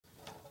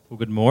Well,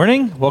 good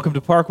morning. Welcome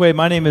to Parkway.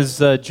 My name is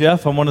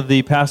Jeff. I'm one of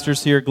the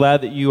pastors here. Glad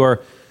that you are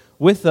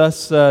with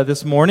us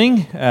this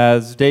morning.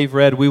 As Dave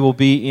read, we will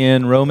be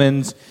in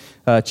Romans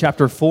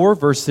chapter 4,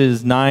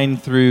 verses 9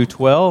 through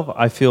 12.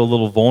 I feel a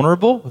little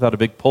vulnerable without a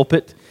big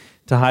pulpit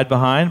to hide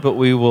behind, but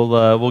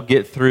we'll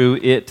get through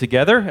it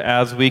together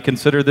as we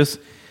consider this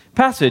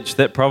passage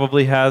that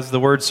probably has the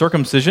word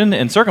circumcision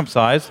and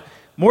circumcised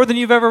more than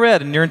you've ever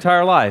read in your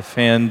entire life.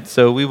 And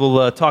so we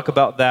will talk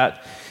about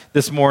that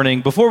this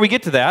morning. Before we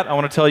get to that, I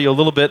want to tell you a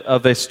little bit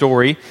of a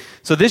story.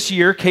 So this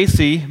year,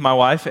 Casey, my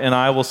wife, and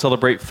I will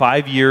celebrate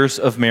 5 years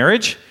of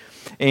marriage.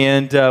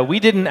 And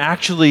we didn't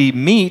actually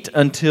meet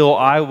until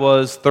I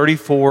was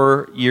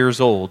 34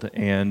 years old.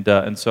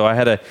 And so I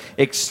had an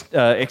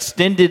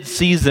extended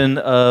season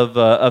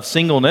of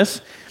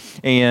singleness.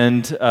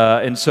 And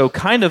so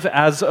kind of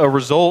as a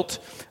result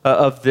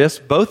of this,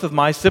 both of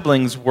my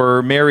siblings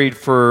were married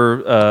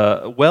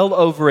for well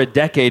over a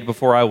decade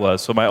before I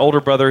was. So my older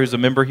brother, who's a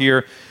member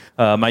here,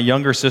 my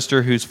younger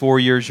sister, who's 4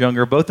 years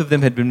younger, both of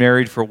them had been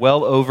married for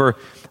well over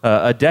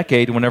a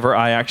decade whenever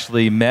I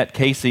actually met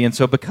Casey. And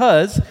so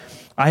because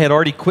I had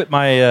already quit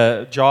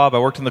my job, I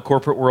worked in the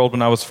corporate world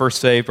when I was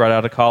first saved right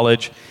out of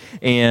college,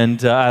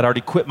 and I had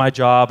already quit my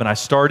job, and I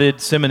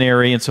started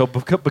seminary. And so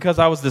because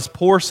I was this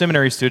poor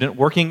seminary student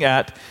working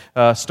at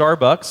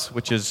Starbucks,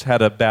 which has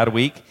had a bad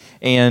week,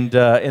 and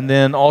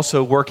then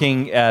also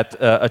working at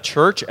a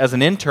church as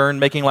an intern,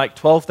 making like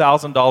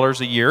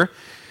 $12,000 a year,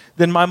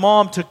 then my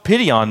mom took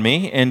pity on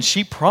me, and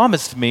she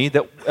promised me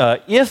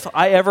that if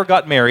I ever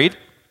got married,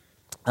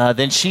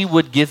 then she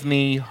would give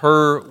me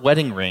her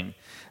wedding ring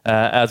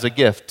as a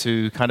gift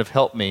to kind of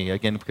help me,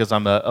 again, because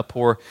I'm a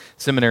poor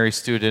seminary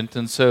student.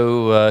 And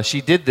so she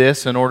did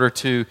this in order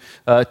to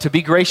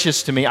be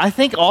gracious to me. I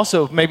think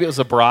also maybe it was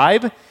a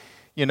bribe.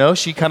 You know,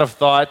 she kind of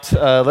thought,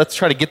 let's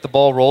try to get the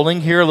ball rolling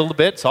here a little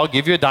bit, so I'll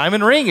give you a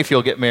diamond ring if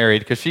you'll get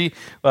married, because she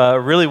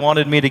really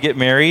wanted me to get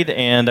married,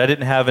 and I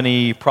didn't have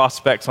any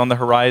prospects on the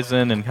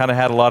horizon and kind of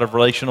had a lot of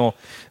relational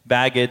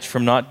baggage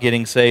from not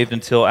getting saved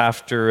until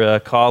after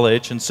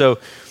college. And so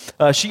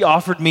she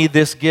offered me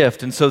this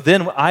gift. And so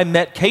then I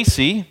met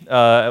Casey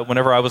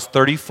whenever I was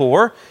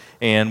 34,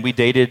 and we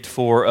dated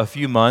for a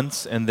few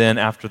months, and then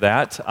after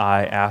that,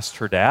 I asked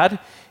her dad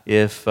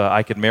if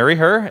I could marry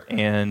her,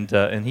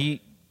 and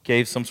he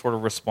gave some sort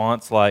of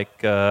response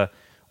like,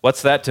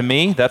 what's that to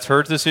me? That's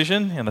her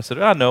decision. And I said,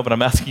 no, but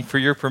I'm asking for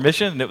your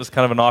permission. And it was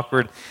kind of an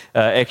awkward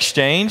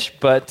exchange.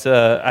 But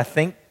I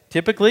think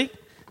typically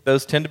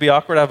those tend to be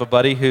awkward. I have a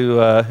buddy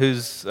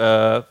whose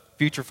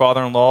future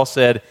father-in-law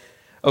said,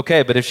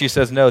 okay, but if she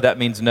says no, that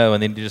means no.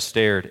 And then he just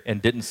stared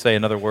and didn't say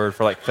another word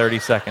for like 30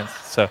 seconds.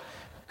 So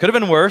could have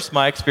been worse,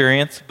 my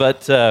experience.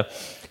 But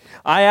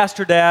I asked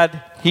her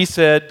dad. He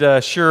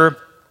said, sure.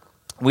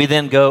 We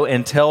then go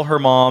and tell her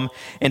mom,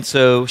 and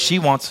so she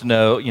wants to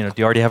know, do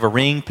you already have a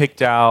ring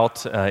picked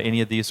out, any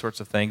of these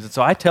sorts of things. And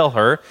so I tell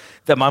her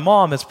that my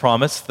mom has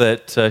promised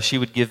that she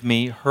would give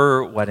me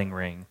her wedding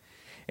ring.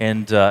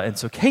 And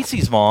so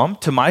Casey's mom,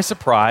 to my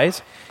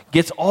surprise,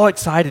 gets all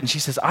excited, and she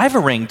says, I have a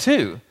ring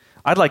too.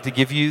 I'd like to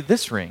give you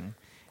this ring.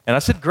 And I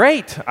said,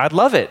 great, I'd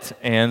love it.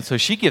 And so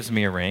she gives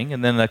me a ring,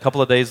 and then a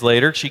couple of days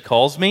later, she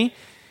calls me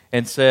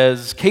and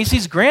says,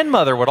 Casey's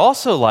grandmother would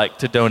also like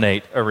to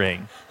donate a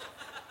ring.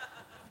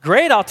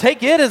 Great, I'll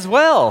take it as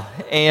well.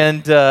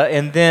 And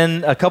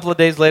then a couple of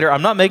days later,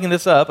 I'm not making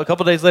this up, a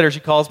couple of days later she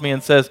calls me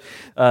and says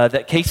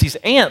that Casey's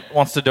aunt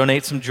wants to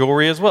donate some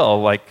jewelry as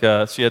well. Like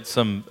she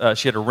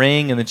had a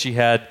ring, and then she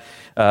had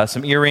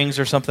some earrings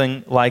or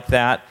something like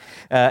that.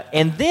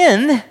 And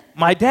then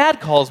my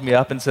dad calls me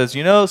up and says,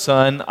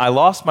 son, I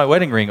lost my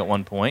wedding ring at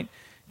one point,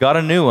 got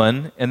a new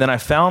one, and then I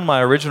found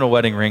my original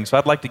wedding ring, so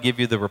I'd like to give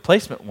you the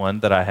replacement one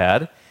that I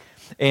had.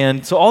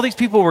 And so all these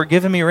people were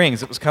giving me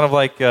rings. It was kind of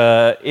like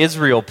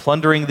Israel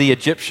plundering the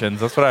Egyptians.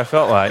 That's what I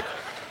felt like.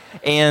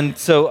 And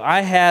so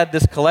I had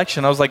this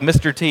collection. I was like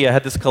Mr. T. I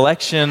had this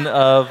collection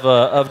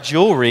of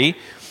jewelry.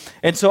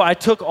 And so I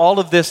took all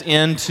of this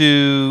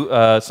into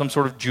some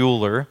sort of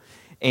jeweler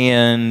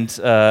and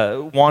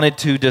wanted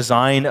to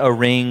design a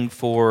ring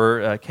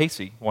for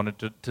Casey. Wanted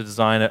to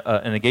design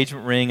an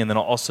engagement ring and then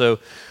also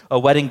a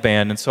wedding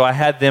band. And so I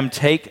had them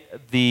take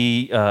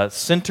the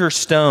center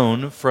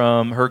stone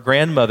from her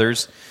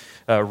grandmother's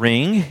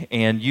ring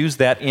and use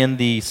that in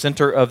the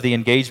center of the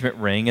engagement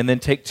ring, and then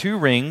take two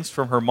rings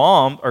from her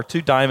mom, or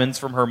two diamonds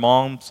from her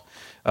mom's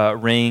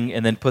ring,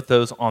 and then put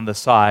those on the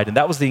side. And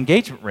that was the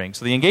engagement ring.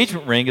 So the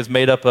engagement ring is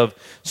made up of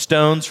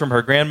stones from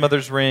her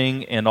grandmother's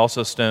ring and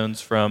also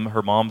stones from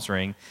her mom's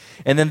ring.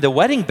 And then the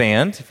wedding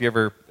band, if you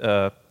ever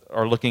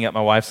are looking at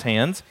my wife's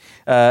hands,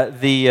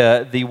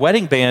 the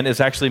wedding band is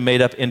actually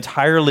made up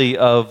entirely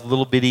of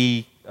little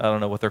bitty, I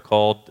don't know what they're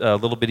called,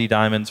 little bitty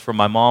diamonds from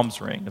my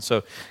mom's ring. And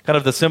so kind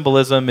of the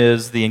symbolism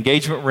is the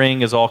engagement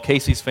ring is all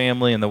Casey's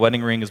family and the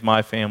wedding ring is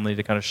my family,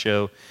 to kind of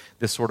show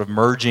this sort of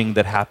merging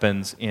that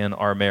happens in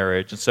our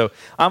marriage. And so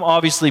I'm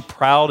obviously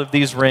proud of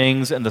these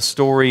rings and the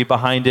story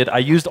behind it. I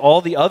used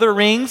all the other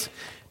rings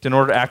in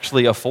order to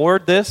actually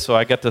afford this, so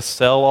I got to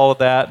sell all of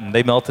that, and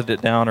they melted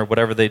it down or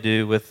whatever they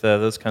do with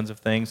those kinds of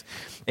things.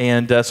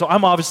 And so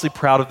I'm obviously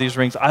proud of these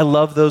rings. I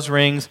love those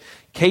rings.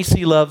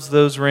 Casey loves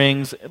those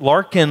rings.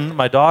 Larkin,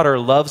 my daughter,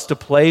 loves to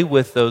play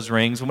with those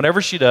rings. And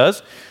whenever she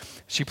does,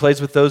 she plays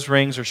with those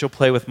rings, or she'll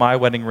play with my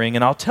wedding ring,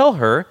 and I'll tell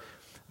her,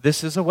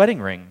 this is a wedding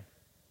ring.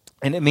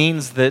 And it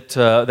means that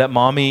that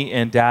mommy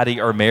and daddy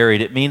are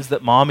married. It means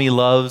that mommy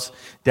loves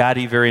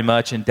daddy very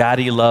much and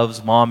daddy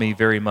loves mommy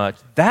very much.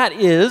 That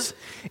is,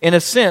 in a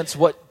sense,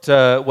 what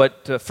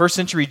first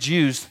century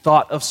Jews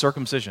thought of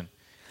circumcision.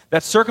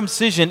 That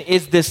circumcision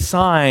is this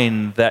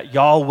sign that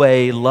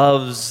Yahweh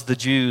loves the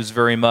Jews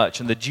very much,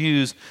 and the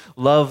Jews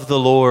love the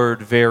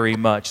Lord very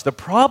much. The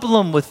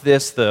problem with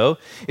this, though,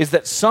 is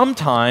that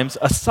sometimes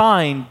a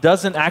sign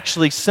doesn't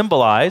actually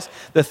symbolize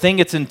the thing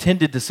it's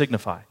intended to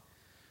signify.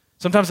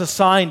 Sometimes a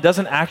sign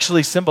doesn't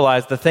actually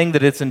symbolize the thing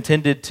that it's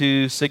intended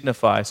to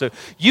signify. So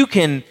you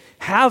can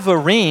have a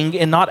ring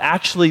and not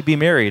actually be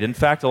married. In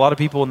fact, a lot of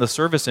people in the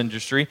service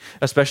industry,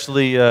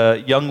 especially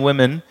young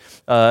women,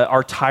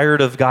 are tired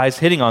of guys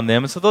hitting on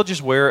them, and so they'll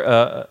just wear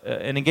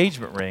an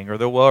engagement ring, or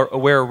they'll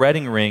wear a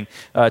wedding ring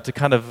to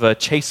kind of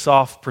chase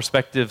off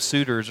prospective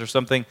suitors or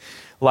something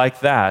like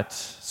that.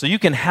 So you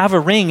can have a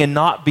ring and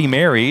not be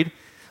married.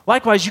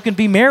 Likewise, you can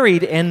be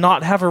married and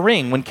not have a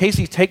ring. When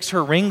Casey takes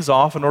her rings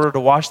off in order to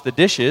wash the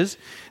dishes,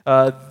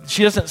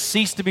 she doesn't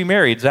cease to be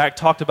married. Zach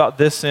talked about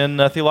this in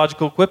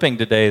Theological Equipping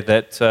today,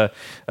 that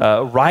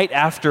right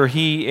after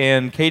he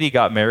and Katie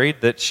got married,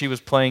 that she was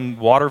playing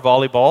water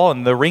volleyball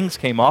and the rings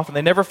came off and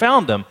they never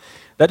found them.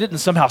 That didn't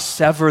somehow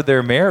sever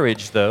their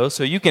marriage, though.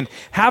 So you can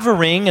have a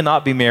ring and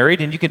not be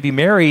married, and you can be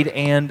married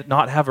and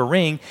not have a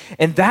ring.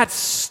 And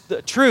that's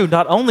true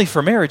not only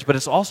for marriage, but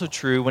it's also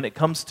true when it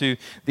comes to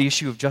the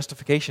issue of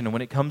justification and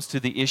when it comes to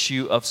the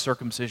issue of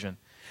circumcision.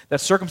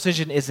 That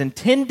circumcision is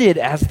intended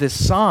as this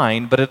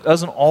sign, but it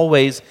doesn't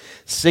always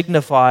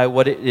signify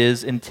what it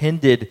is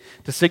intended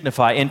to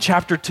signify. In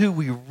chapter 2,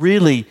 we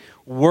really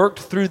worked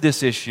through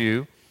this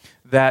issue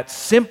that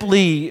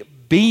simply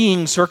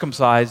being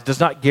circumcised does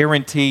not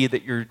guarantee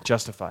that you're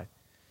justified.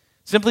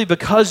 Simply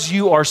because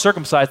you are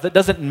circumcised, that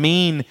doesn't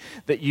mean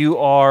that you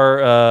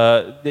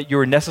are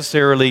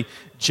necessarily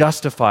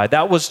justified.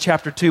 That was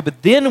chapter 2.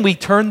 But then we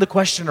turn the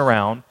question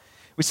around.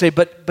 We say,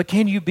 but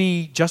can you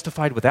be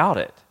justified without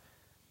it?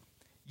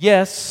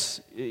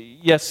 Yes,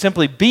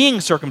 simply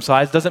being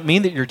circumcised doesn't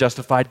mean that you're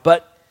justified,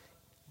 but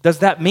does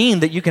that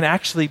mean that you can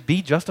actually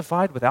be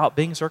justified without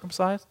being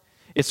circumcised?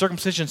 Is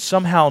circumcision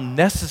somehow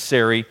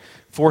necessary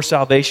for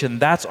salvation?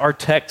 That's our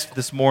text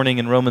this morning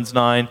in Romans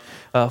 9,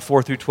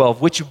 4 through 12,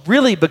 which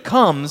really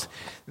becomes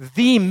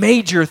the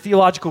major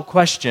theological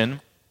question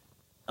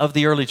of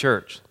the early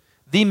church.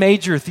 The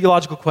major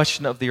theological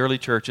question of the early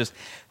church is,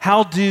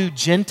 how do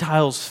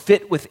Gentiles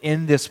fit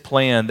within this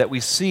plan that we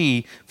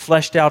see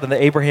fleshed out in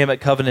the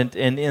Abrahamic covenant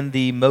and in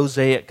the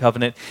Mosaic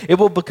covenant? It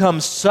will become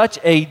such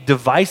a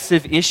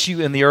divisive issue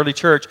in the early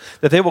church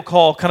that they will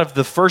call kind of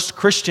the first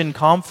Christian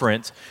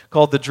conference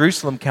called the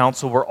Jerusalem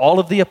Council, where all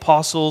of the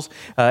apostles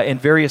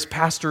and various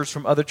pastors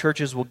from other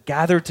churches will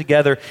gather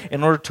together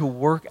in order to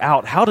work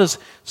out, how does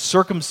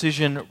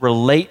circumcision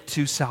relate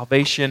to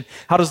salvation?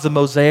 How does the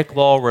Mosaic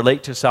law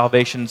relate to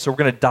salvation? So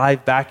we're going to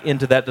dive back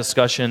into that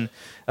discussion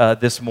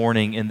this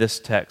morning in this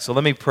text. So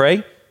let me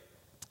pray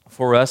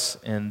for us,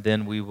 and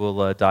then we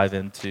will dive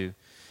into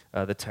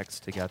the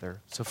text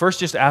together. So first,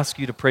 just ask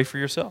you to pray for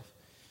yourself.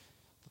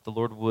 That the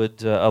Lord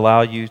would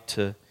allow you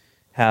to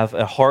have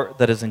a heart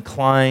that is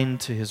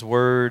inclined to His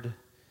Word,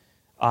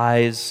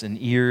 eyes and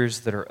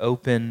ears that are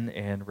open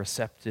and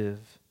receptive,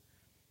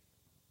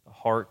 a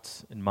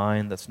heart and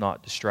mind that's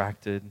not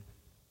distracted.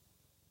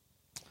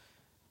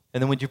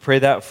 And then would you pray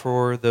that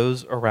for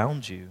those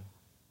around you,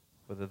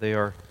 whether they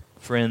are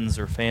friends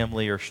or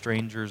family or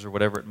strangers or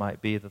whatever it might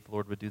be, that the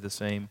Lord would do the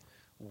same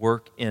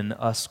work in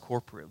us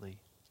corporately.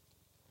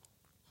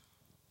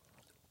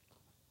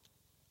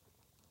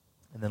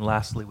 And then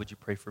lastly, would you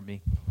pray for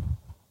me?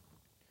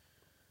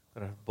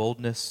 That I have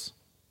boldness,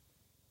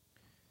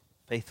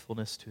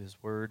 faithfulness to His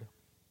Word.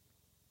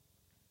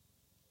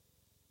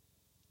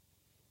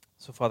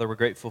 So, Father, we're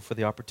grateful for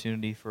the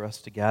opportunity for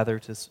us to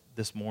gather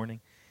this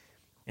morning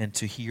and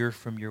to hear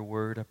from Your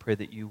Word. I pray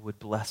that You would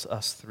bless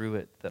us through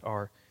it, that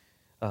our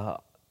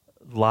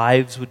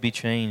lives would be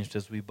changed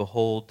as we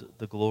behold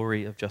the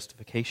glory of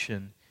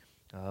justification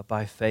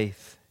by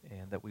faith,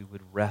 and that we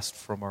would rest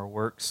from our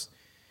works.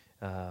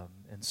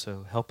 And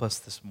so help us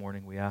this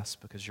morning, we ask,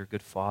 because You're a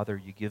good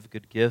Father. You give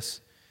good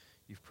gifts.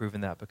 You've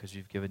proven that because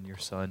You've given Your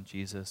Son,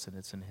 Jesus, and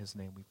it's in His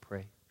name we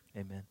pray.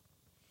 Amen.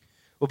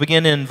 We'll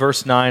begin in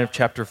verse 9 of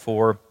chapter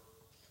 4,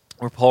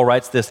 where Paul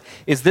writes this: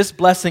 "Is this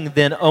blessing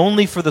then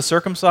only for the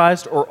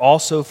circumcised or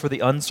also for the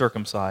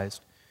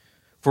uncircumcised?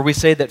 For we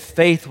say that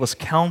faith was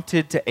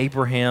counted to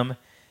Abraham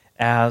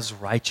as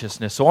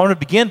righteousness." So I want to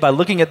begin by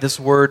looking at this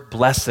word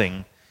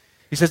blessing.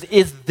 He says,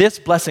 is this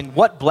blessing?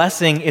 What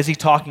blessing is he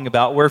talking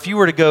about? Where if you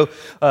were to go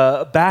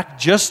back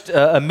just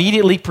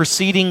immediately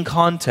preceding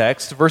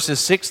context,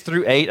 verses 6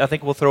 through 8, I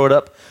think we'll throw it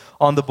up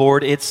on the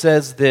board, it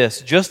says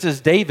this: just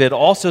as David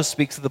also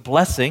speaks of the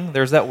blessing,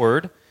 there's that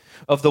word,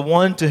 of the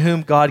one to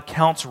whom God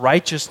counts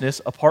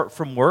righteousness apart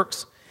from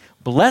works,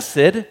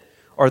 blessed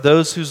are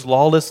those whose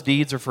lawless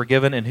deeds are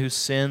forgiven and whose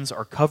sins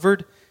are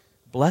covered.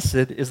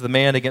 Blessed is the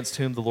man against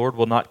whom the Lord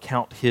will not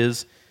count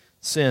his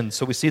sins.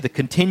 So we see the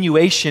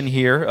continuation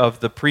here of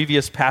the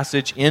previous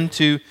passage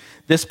into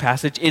this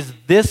passage is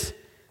this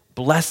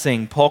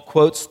blessing. Paul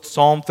quotes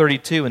Psalm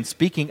 32 and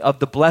speaking of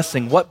the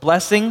blessing. What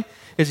blessing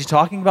is he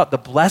talking about? The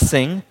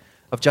blessing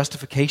of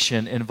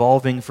justification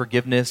involving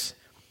forgiveness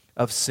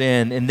of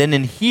sin. And then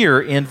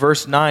in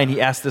verse 9, he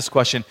asks this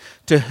question: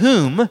 to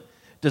whom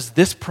does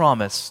this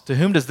promise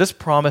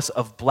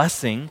of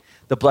blessing,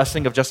 the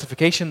blessing of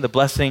justification, the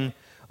blessing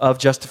of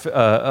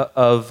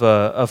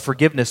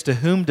forgiveness, to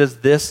whom does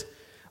this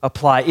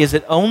apply? Is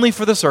it only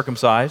for the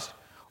circumcised,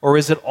 or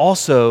is it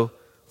also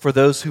for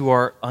those who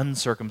are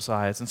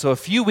uncircumcised? And so a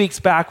few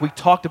weeks back, we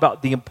talked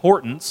about the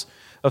importance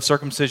of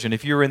circumcision.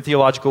 If you were in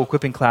theological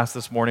equipping class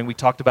this morning, we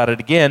talked about it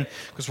again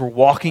because we're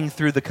walking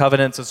through the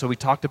covenants, and so we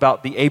talked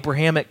about the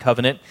Abrahamic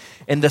covenant,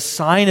 and the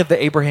sign of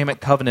the Abrahamic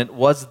covenant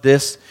was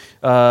this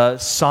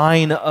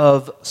sign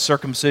of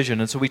circumcision.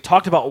 And so we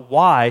talked about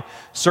why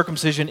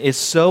circumcision is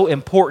so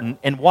important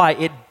and why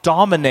it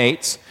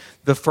dominates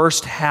the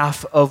first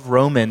half of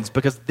Romans,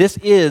 because this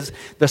is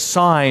the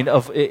sign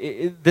of,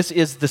 this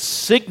is the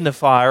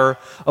signifier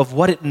of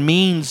what it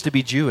means to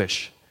be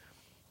Jewish.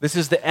 This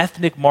is the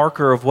ethnic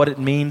marker of what it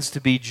means to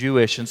be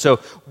Jewish. And so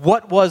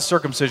what was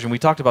circumcision? We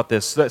talked about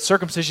this. That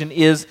circumcision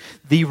is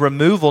the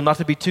removal, not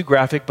to be too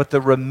graphic, but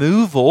the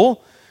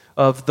removal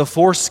of the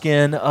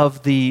foreskin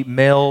of the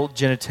male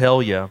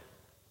genitalia.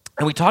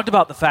 And we talked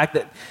about the fact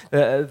that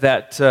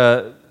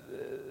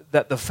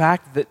the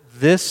fact that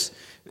this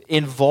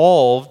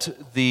involved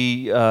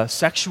the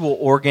sexual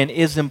organ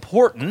is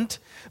important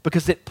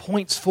because it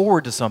points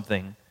forward to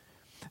something.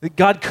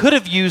 God could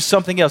have used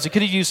something else. He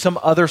could have used some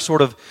other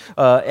sort of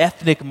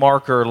ethnic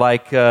marker,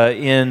 like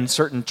in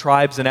certain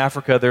tribes in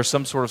Africa, there's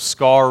some sort of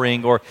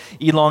scarring or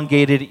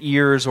elongated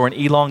ears or an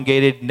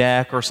elongated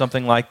neck or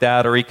something like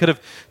that. Or he could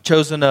have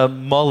chosen a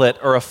mullet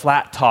or a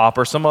flat top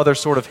or some other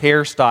sort of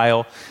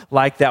hairstyle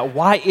like that.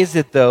 Why is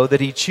it, though,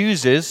 that he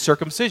chooses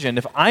circumcision?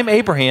 If I'm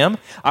Abraham,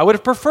 I would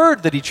have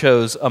preferred that he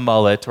chose a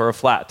mullet or a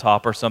flat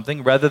top or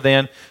something rather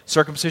than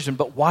circumcision.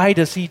 But why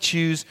does he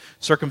choose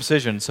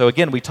circumcision? So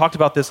again, we talked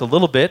about this a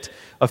little bit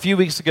a few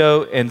weeks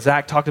ago, and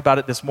Zach talked about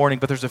it this morning,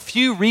 but there's a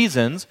few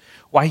reasons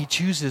why he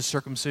chooses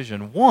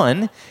circumcision.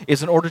 One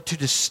is in order to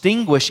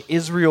distinguish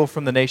Israel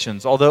from the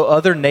nations. Although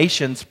other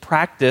nations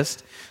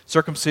practiced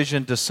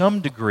circumcision to some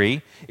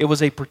degree, it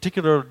was a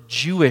particular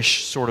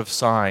Jewish sort of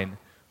sign.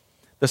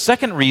 The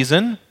second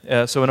reason,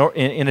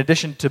 in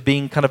addition to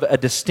being kind of a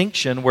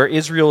distinction where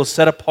Israel is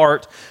set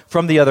apart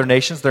from the other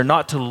nations, they're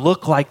not to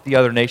look like the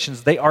other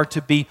nations, they are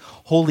to be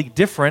wholly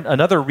different.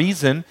 Another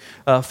reason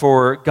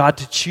for God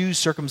to choose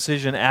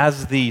circumcision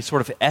as the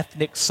sort of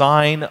ethnic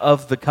sign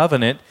of the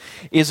covenant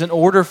is in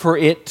order for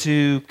it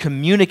to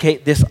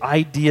communicate this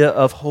idea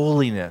of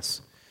holiness.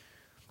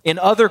 In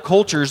other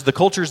cultures, the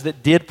cultures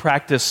that did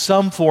practice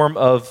some form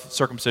of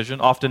circumcision,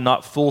 often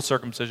not full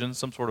circumcision,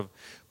 some sort of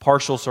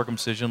partial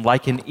circumcision,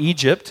 like in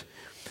Egypt,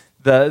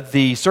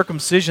 the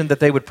circumcision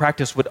that they would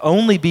practice would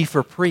only be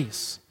for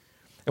priests.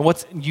 And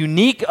what's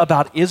unique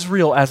about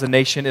Israel as a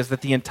nation is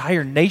that the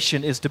entire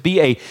nation is to be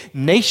a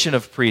nation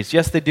of priests.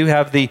 Yes, they do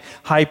have the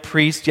high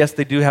priest. Yes,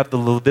 they do have the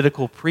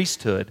Levitical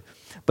priesthood.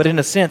 But in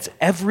a sense,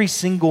 every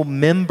single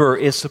member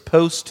is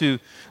supposed to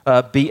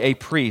be a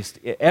priest.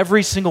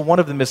 Every single one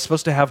of them is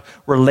supposed to have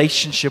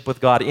relationship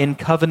with God, in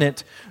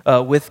covenant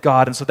with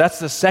God. And so that's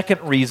the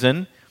second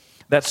reason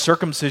that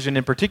circumcision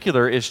in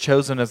particular is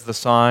chosen as the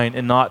sign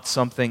and not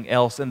something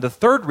else. And the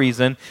third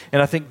reason,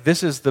 and I think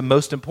this is the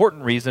most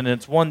important reason, and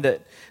it's one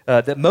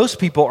that most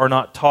people are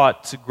not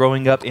taught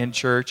growing up in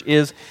church,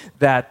 is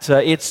that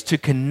it's to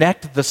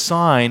connect the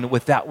sign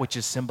with that which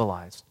is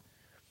symbolized.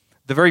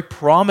 The very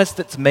promise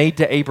that's made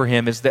to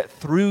Abraham is that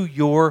through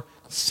your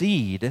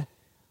seed,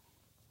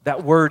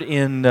 that word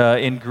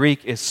in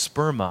Greek is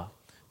sperma.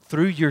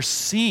 Through your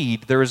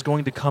seed, there is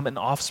going to come an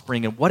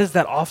offspring. And what is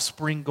that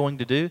offspring going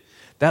to do?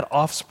 That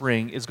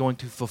offspring is going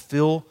to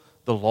fulfill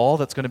the law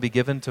that's going to be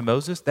given to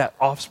Moses. That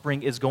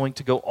offspring is going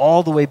to go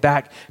all the way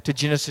back to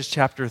Genesis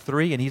chapter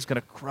 3, and he's going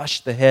to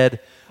crush the head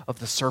of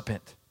the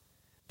serpent.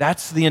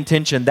 That's the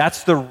intention.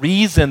 That's the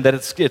reason that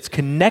it's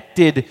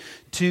connected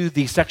to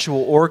the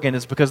sexual organ,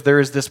 is because there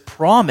is this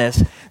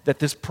promise that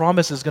this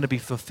promise is going to be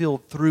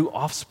fulfilled through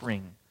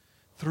offspring,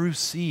 through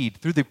seed,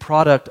 through the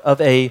product of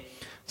a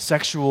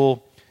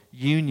sexual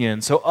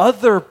union. So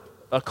other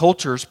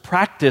cultures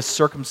practice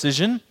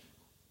circumcision,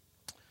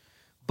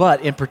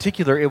 but in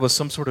particular, it was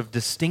some sort of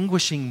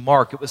distinguishing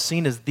mark. It was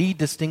seen as the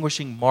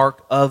distinguishing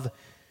mark of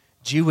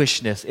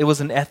Jewishness. It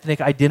was an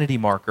ethnic identity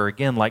marker,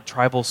 again, like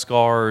tribal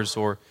scars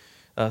or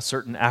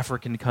certain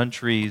African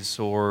countries,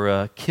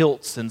 or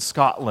kilts in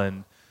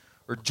Scotland,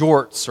 or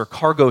jorts or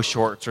cargo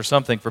shorts or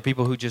something for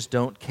people who just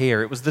don't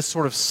care. It was this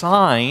sort of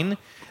sign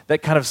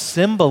that kind of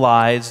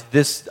symbolized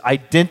this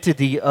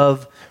identity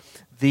of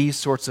these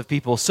sorts of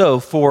people. So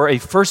for a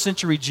first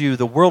century Jew,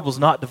 the world was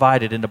not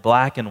divided into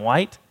black and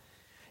white.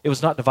 It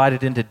was not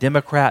divided into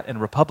Democrat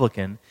and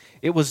Republican.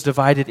 It was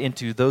divided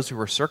into those who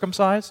were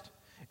circumcised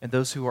and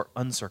those who are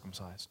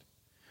uncircumcised.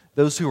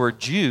 Those who are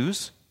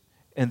Jews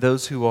and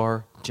those who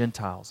are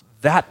Gentiles.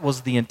 That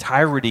was the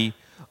entirety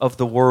of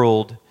the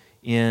world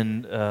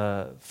in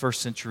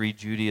first century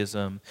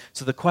Judaism.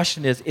 So the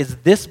question is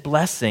this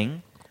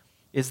blessing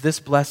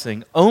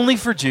only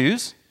for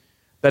Jews,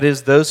 that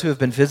is, those who have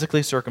been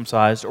physically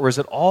circumcised, or is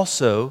it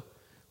also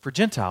for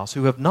Gentiles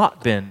who have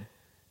not been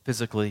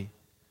physically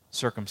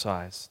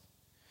circumcised?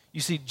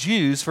 You see,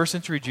 Jews, first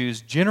century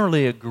Jews,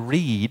 generally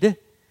agreed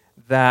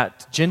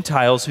that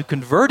Gentiles who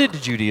converted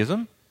to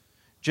Judaism,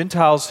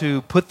 Gentiles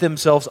who put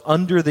themselves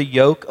under the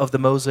yoke of the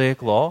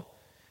Mosaic law,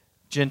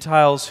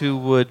 Gentiles who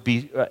would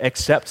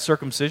accept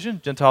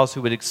circumcision, Gentiles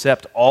who would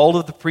accept all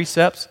of the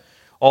precepts,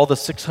 all the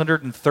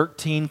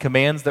 613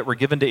 commands that were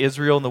given to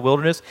Israel in the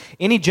wilderness,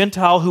 any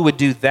Gentile who would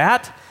do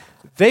that,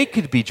 they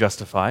could be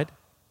justified.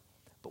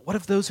 But what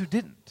of those who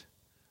didn't?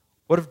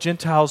 What of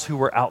Gentiles who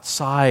were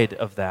outside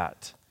of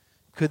that?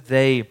 Could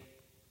they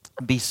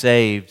be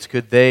saved?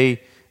 Could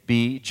they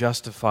be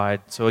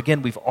justified? So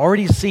again, we've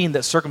already seen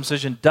that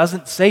circumcision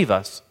doesn't save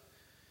us,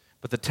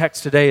 but the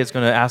text today is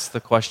going to ask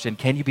the question,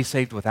 can you be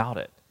saved without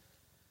it?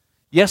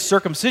 Yes,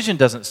 circumcision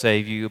doesn't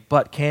save you,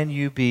 but can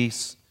you be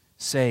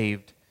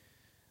saved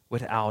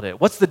without it?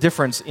 What's the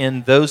difference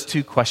in those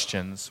two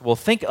questions? Well,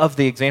 think of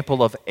the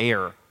example of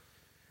air,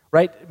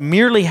 right?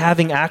 Merely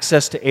having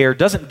access to air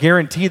doesn't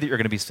guarantee that you're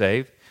going to be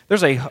saved.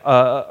 There's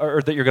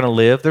or that you're going to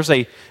live. There's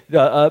a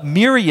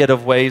myriad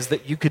of ways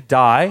that you could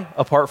die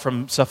apart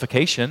from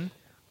suffocation,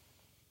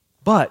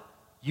 but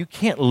you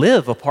can't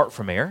live apart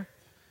from air.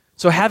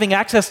 So having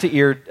access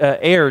to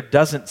air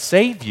doesn't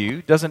save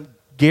you, doesn't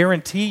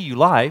guarantee you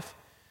life,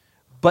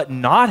 but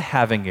not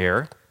having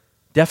air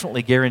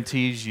definitely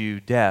guarantees you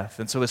death.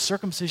 And so is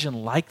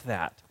circumcision like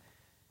that?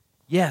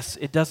 Yes,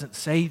 it doesn't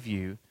save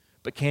you,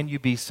 but can you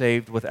be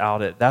saved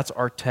without it? That's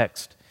our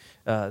text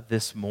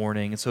this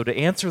morning. And so to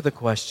answer the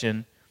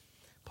question,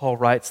 Paul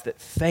writes that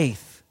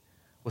faith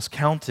was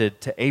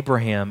counted to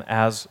Abraham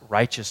as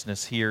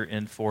righteousness here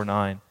in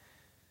 4:9.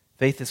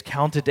 Faith is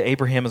counted to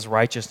Abraham as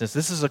righteousness.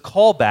 This is a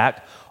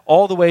callback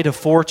all the way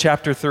to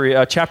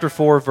chapter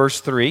 4,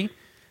 verse 3,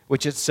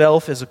 which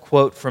itself is a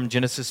quote from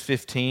Genesis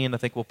 15. I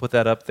think we'll put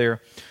that up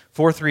there.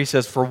 4:3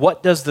 says, "For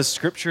what does the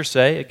Scripture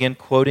say?" Again,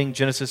 quoting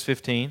Genesis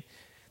 15,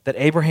 "that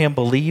Abraham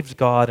believed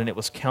God and it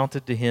was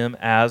counted to him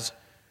as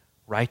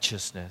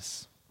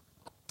righteousness."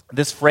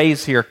 This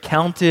phrase here,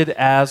 counted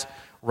as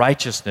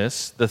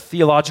righteousness, the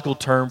theological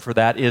term for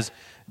that is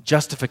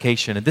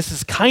justification. And this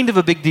is kind of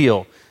a big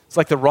deal. It's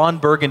like the Ron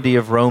Burgundy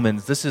of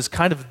Romans. This is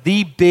kind of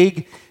the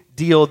big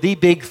deal, the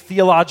big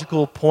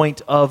theological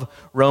point of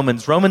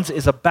Romans. Romans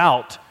is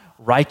about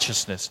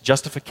righteousness.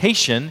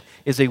 Justification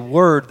is a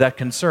word that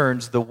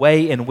concerns the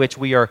way in which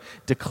we are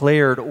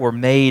declared or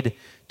made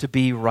to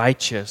be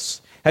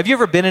righteous. Have you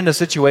ever been in a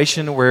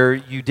situation where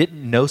you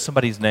didn't know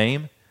somebody's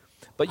name,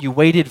 but you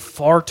waited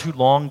far too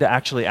long to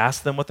actually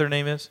ask them what their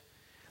name is?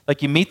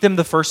 Like you meet them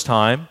the first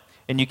time,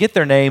 and you get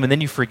their name, and then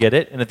you forget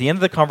it, and at the end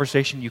of the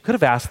conversation, you could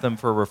have asked them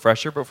for a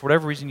refresher, but for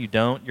whatever reason you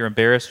don't. You're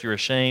embarrassed, you're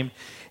ashamed,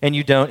 and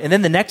you don't. And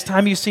then the next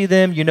time you see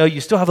them, you know you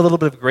still have a little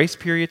bit of a grace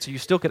period, so you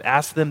still could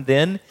ask them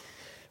then.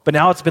 But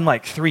now it's been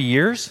like 3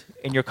 years,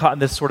 and you're caught in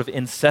this sort of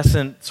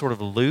incessant sort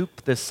of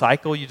loop, this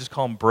cycle. You just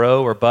call them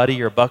bro or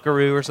buddy or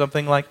buckaroo or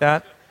something like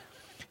that.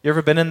 You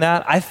ever been in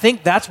that? I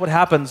think that's what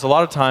happens a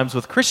lot of times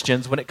with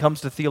Christians when it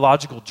comes to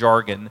theological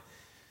jargon.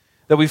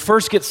 That we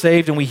first get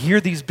saved and we hear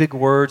these big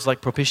words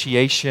like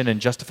propitiation and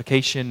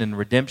justification and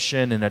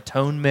redemption and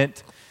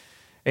atonement.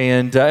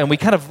 And we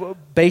kind of,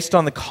 based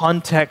on the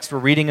context we're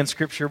reading in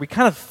Scripture, we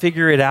kind of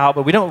figure it out,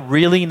 but we don't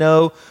really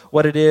know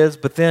what it is.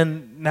 But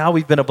then now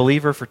we've been a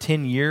believer for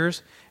 10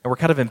 years and we're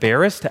kind of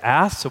embarrassed to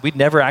ask. So we'd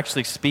never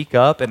actually speak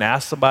up and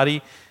ask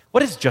somebody,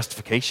 what is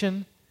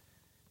justification?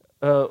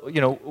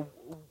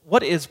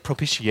 What is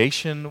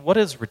propitiation? What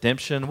is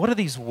redemption? What do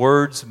these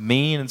words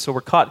mean? And so we're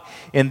caught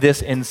in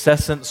this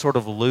incessant sort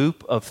of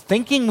loop of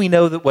thinking we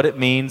know what it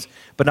means,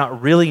 but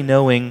not really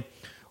knowing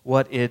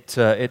what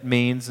it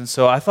means. And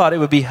so I thought it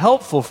would be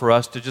helpful for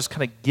us to just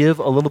kind of give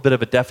a little bit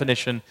of a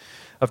definition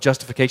of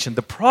justification.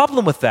 The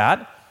problem with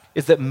that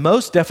is that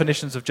most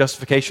definitions of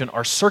justification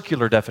are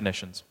circular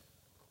definitions.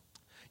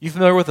 You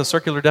familiar with a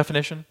circular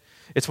definition?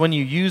 It's when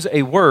you use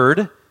a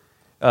word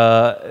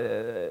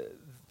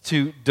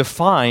to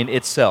define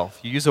itself.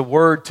 You use a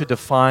word to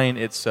define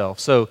itself.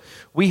 So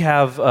we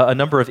have a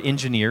number of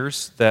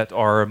engineers that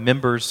are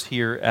members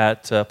here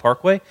at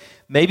Parkway.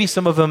 Maybe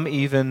some of them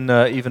even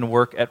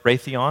work at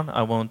Raytheon.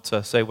 I won't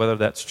say whether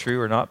that's true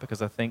or not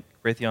because I think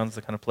Raytheon's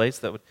the kind of place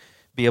that would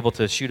be able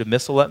to shoot a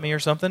missile at me or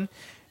something.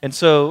 And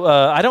so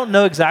I don't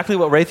know exactly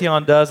what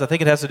Raytheon does. I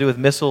think it has to do with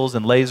missiles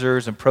and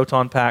lasers and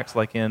proton packs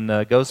like in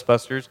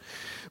Ghostbusters.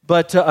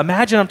 But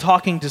imagine I'm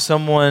talking to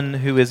someone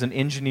who is an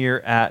engineer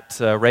at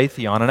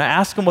Raytheon, and I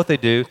ask them what they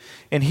do,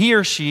 and he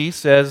or she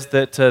says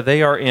that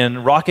they are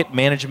in rocket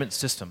management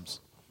systems.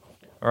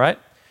 All right?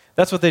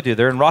 That's what they do.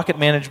 They're in rocket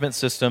management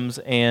systems,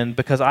 and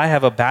because I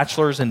have a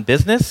bachelor's in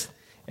business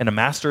and a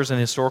master's in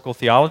historical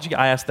theology,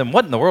 I asked them,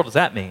 what in the world does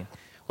that mean?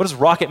 What is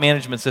rocket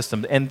management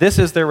system? And this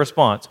is their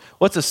response.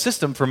 What's a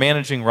system for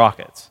managing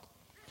rockets?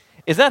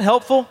 Is that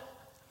helpful?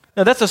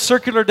 No, that's a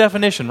circular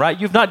definition, right?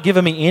 You've not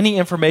given me any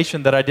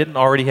information that I didn't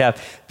already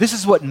have. This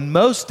is what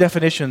most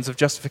definitions of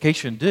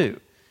justification do.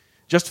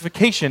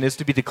 Justification is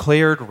to be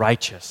declared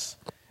righteous,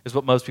 is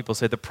what most people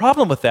say. The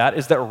problem with that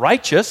is that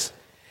righteous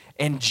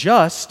and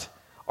just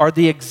are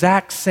the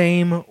exact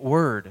same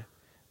word.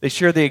 They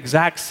share the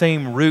exact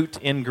same root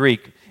in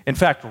Greek. In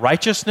fact,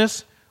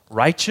 righteousness,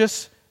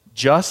 righteous,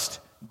 just,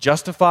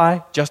 justify,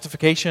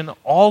 justification,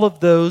 all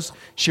of those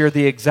share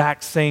the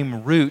exact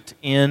same root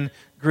in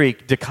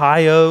Greek.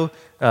 Dikaio,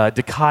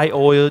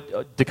 dikaioi,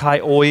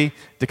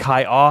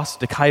 dikaios,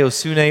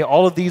 dikaiosune,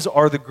 all of these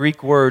are the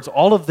Greek words.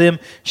 All of them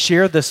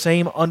share the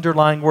same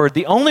underlying word.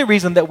 The only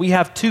reason that we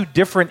have two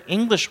different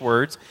English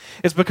words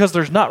is because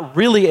there's not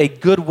really a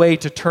good way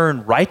to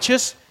turn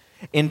righteous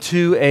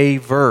into a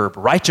verb.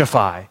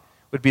 Righteify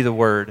would be the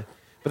word,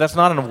 but that's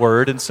not a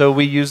word, and so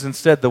we use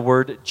instead the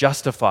word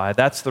justify.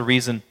 That's the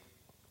reason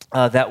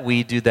that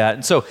we do that.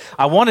 And so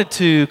I wanted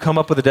to come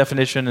up with a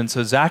definition, and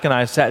so Zach and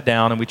I sat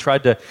down and we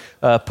tried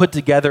to put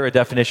together a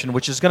definition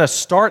which is going to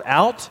start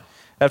out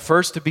at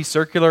first to be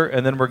circular,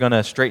 and then we're going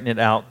to straighten it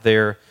out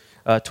there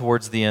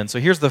towards the end.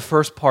 So here's the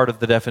first part of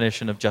the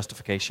definition of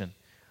justification.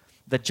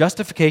 That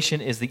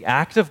justification is the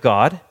act of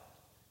God.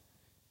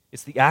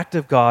 It's the act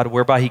of God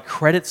whereby He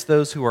credits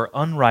those who are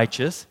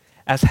unrighteous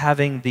as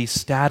having the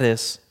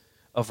status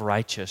of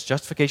righteous.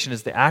 Justification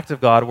is the act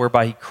of God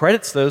whereby He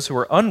credits those who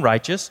are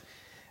unrighteous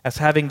as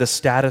having the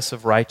status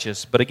of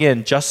righteous. But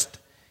again, just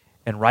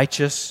and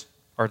righteous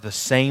are the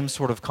same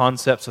sort of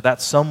concept, so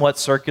that's somewhat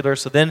circular.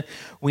 So then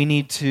we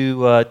need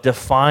to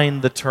define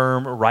the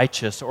term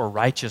righteous or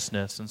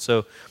righteousness. And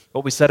so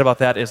what we said about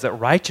that is that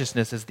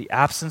righteousness is the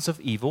absence of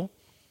evil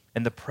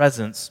and the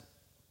presence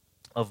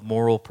of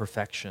moral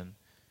perfection.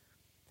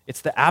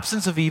 It's the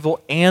absence of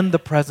evil and the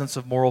presence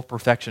of moral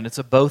perfection. It's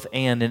a both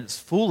and in its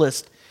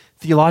fullest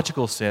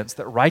theological sense,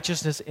 that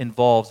righteousness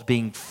involves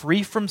being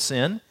free from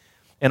sin,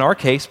 in our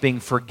case, being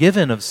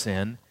forgiven of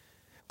sin,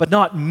 but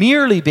not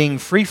merely being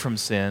free from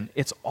sin,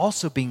 it's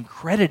also being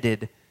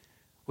credited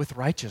with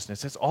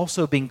righteousness. It's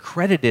also being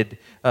credited,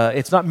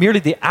 it's not merely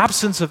the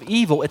absence of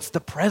evil, it's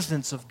the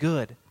presence of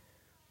good.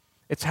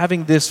 It's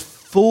having this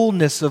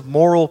fullness of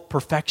moral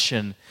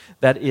perfection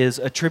that is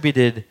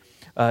attributed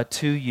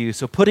to you.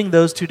 So putting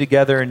those two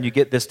together, and you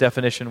get this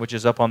definition, which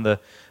is up on the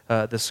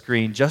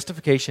screen.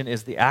 Justification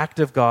is the act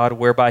of God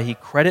whereby He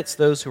credits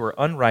those who are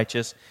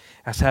unrighteous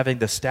as having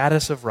the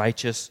status of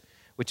righteous,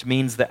 which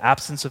means the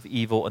absence of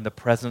evil and the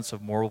presence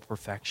of moral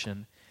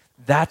perfection.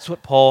 That's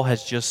what Paul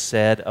has just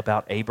said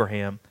about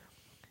Abraham.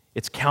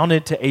 It's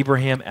counted to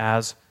Abraham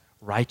as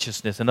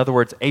righteousness. In other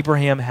words,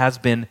 Abraham has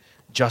been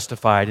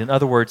justified. In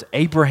other words,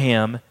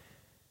 Abraham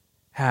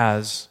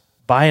has,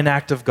 by an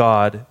act of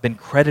God, been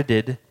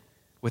credited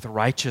with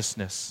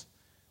righteousness,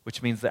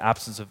 which means the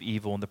absence of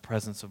evil and the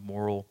presence of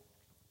moral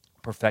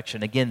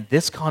perfection. Again,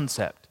 this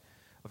concept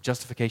of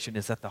justification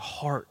is at the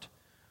heart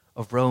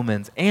of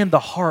Romans and the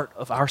heart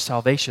of our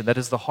salvation. That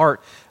is the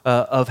heart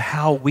of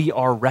how we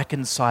are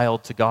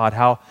reconciled to God,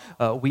 how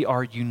we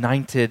are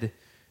united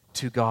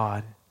to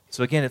God.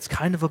 So again, it's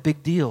kind of a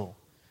big deal.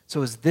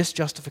 So is this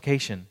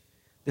justification,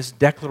 this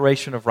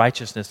declaration of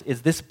righteousness,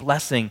 is this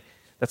blessing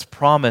that's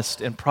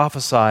promised and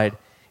prophesied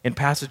in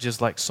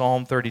passages like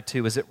Psalm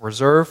 32, is it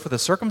reserved for the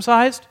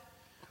circumcised,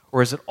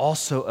 or is it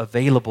also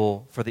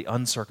available for the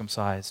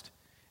uncircumcised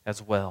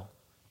as well?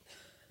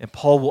 And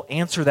Paul will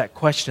answer that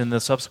question in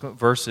the subsequent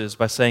verses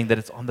by saying that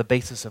it's on the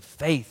basis of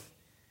faith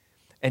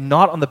and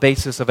not on the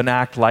basis of an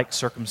act like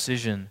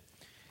circumcision.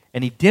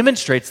 And he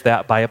demonstrates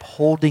that by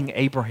upholding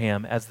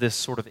Abraham as this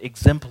sort of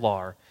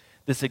exemplar,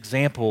 this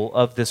example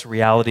of this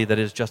reality that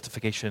is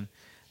justification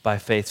by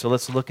faith. So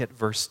let's look at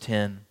verse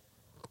 10.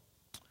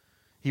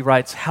 He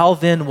writes, "How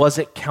then was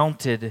it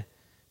counted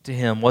to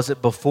him? Was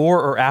it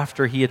before or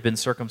after he had been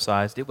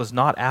circumcised? It was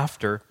not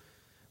after,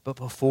 but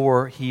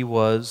before he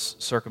was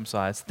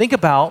circumcised." Think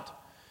about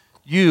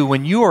you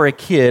when you are a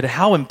kid,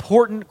 how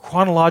important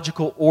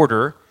chronological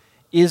order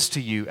is to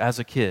you as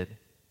a kid.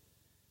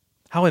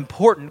 How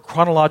important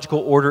chronological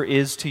order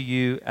is to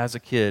you as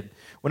a kid.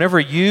 Whenever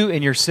you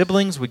and your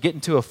siblings would get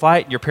into a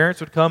fight and your parents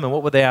would come, and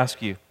what would they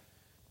ask you?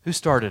 Who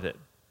started it?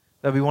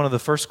 That would be one of the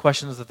first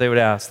questions that they would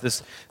ask.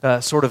 This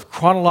sort of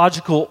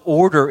chronological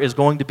order is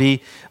going to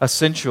be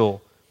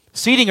essential.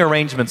 Seating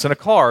arrangements in a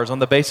car is on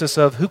the basis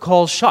of who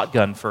calls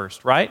shotgun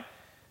first, right?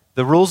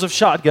 The rules of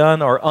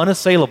shotgun are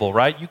unassailable,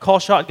 right? You call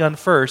shotgun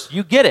first,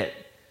 you get it.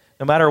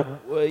 No matter,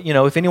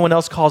 if anyone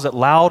else calls it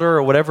louder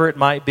or whatever it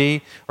might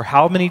be, or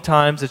how many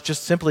times, it's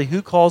just simply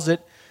who calls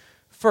it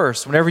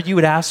first. Whenever you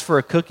would ask for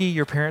a cookie,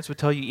 your parents would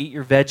tell you eat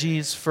your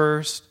veggies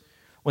first.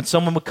 When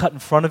someone would cut in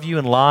front of you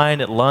in line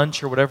at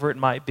lunch or whatever it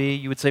might be,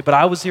 you would say, "But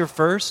I was here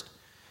first."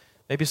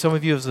 Maybe some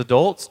of you as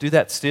adults do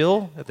that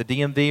still at the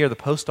DMV or the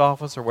post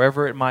office or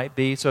wherever it might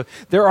be. So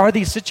there are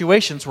these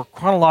situations where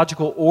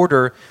chronological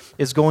order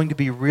is going to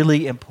be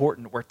really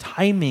important, where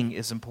timing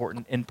is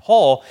important. And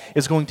Paul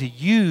is going to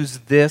use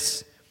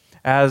this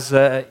as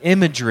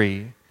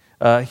imagery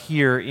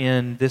here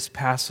in this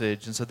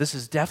passage. And so this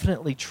is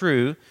definitely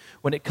true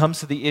when it comes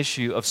to the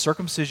issue of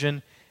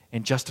circumcision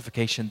and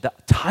justification. The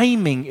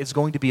timing is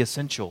going to be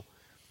essential.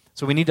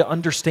 So we need to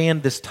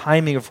understand this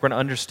timing if we're going to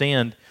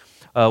understand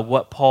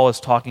what Paul is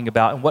talking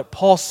about. And what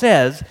Paul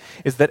says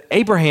is that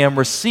Abraham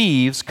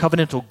receives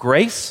covenantal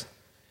grace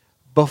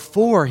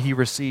before he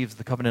receives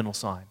the covenantal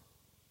sign.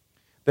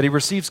 That he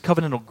receives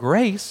covenantal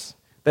grace,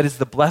 that is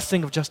the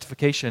blessing of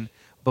justification,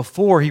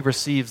 before he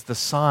receives the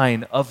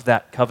sign of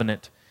that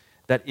covenant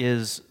that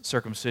is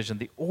circumcision.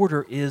 The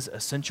order is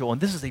essential.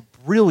 And this is a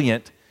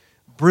brilliant,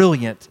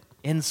 brilliant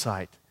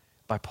insight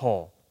by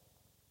Paul.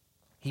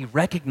 He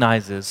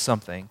recognizes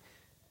something.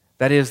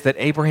 That is, that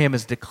Abraham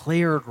is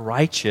declared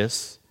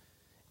righteous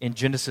in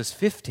Genesis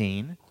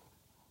 15,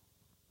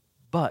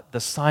 but the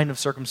sign of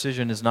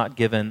circumcision is not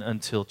given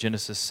until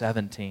Genesis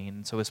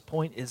 17. So his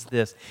point is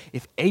this: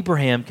 if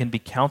Abraham can be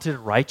counted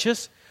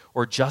righteous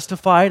or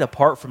justified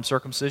apart from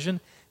circumcision,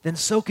 then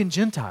so can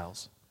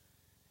Gentiles.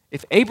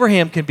 If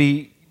Abraham can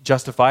be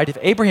justified, if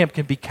Abraham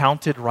can be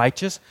counted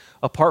righteous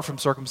apart from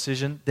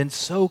circumcision, then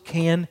so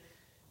can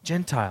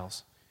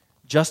Gentiles.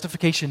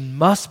 Justification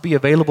must be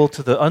available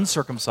to the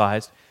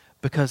uncircumcised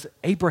because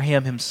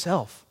Abraham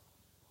himself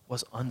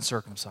was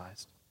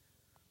uncircumcised.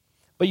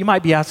 But you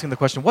might be asking the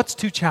question, what's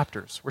 2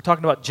 chapters? We're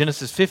talking about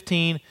Genesis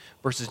 15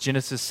 versus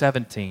Genesis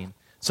 17.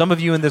 Some of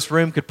you in this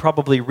room could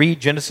probably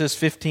read Genesis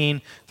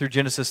 15 through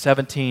Genesis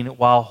 17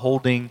 while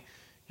holding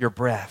your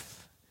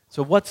breath.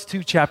 So what's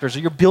 2 chapters?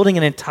 You're building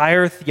an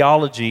entire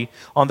theology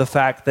on the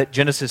fact that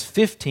Genesis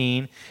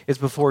 15 is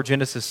before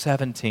Genesis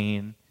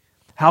 17.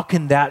 How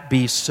can that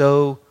be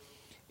so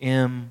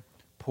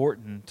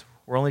important?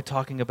 We're only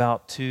talking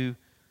about 2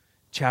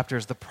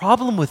 chapters. The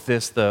problem with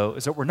this, though,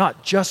 is that we're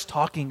not just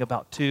talking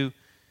about 2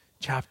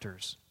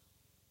 chapters.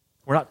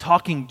 We're not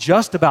talking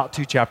just about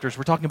 2 chapters.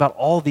 We're talking about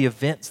all the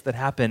events that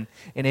happen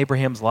in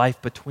Abraham's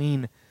life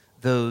between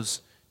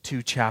those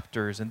 2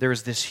 chapters. And there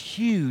is this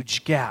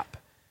huge gap.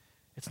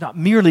 It's not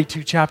merely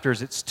 2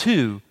 chapters, it's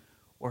 2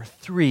 or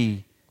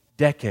 3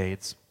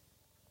 decades.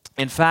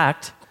 In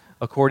fact,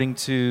 according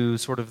to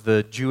sort of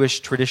the Jewish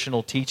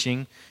traditional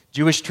teaching,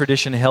 Jewish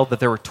tradition held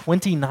that there were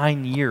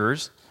 29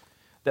 years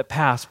that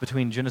passed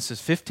between Genesis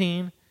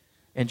 15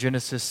 and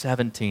Genesis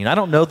 17. I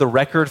don't know the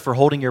record for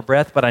holding your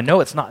breath, but I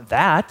know it's not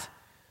that.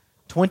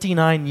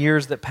 29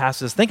 years that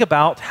passes. Think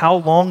about how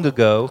long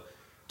ago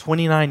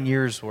 29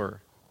 years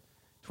were.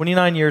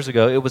 29 years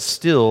ago, it was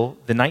still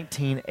the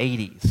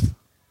 1980s.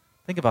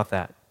 Think about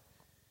that.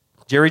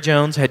 Jerry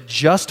Jones had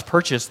just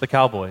purchased the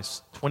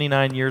Cowboys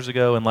 29 years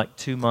ago in like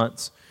 2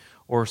 months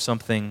or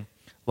something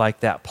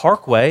like that.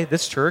 Parkway,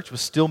 this church, was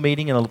still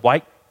meeting in a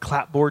white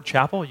clapboard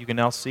chapel. You can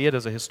now see it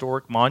as a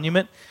historic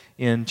monument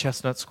in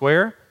Chestnut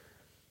Square.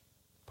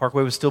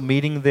 Parkway was still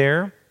meeting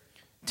there.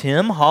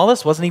 Tim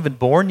Hollis wasn't even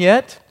born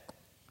yet.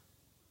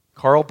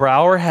 Carl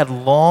Brower had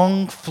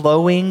long,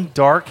 flowing,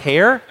 dark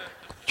hair.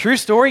 True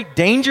story,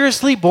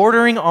 dangerously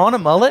bordering on a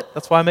mullet.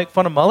 That's why I make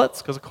fun of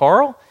mullets, because of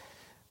Carl.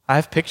 I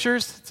have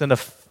pictures. It's in a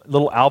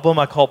little album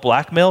I call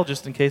Blackmail,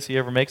 just in case he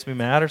ever makes me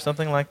mad or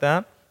something like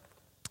that.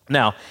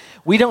 Now,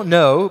 we don't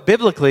know,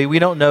 biblically, we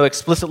don't know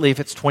explicitly if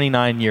it's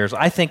 29 years.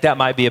 I think that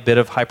might be a bit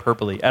of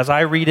hyperbole. As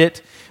I read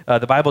it,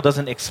 the Bible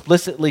doesn't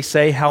explicitly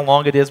say how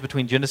long it is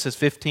between Genesis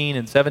 15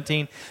 and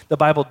 17. The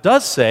Bible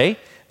does say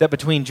that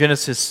between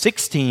Genesis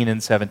 16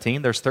 and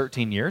 17, there's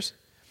 13 years.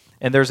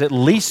 And there's at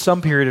least some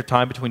period of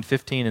time between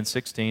 15 and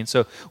 16.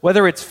 So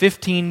whether it's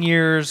 15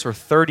 years or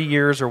 30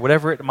 years or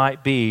whatever it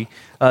might be,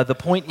 the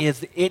point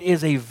is it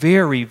is a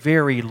very,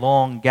 very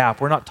long gap.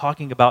 We're not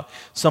talking about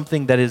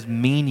something that is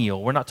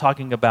menial. We're not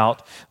talking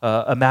about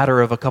a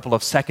matter of a couple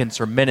of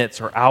seconds or minutes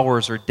or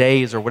hours or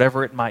days or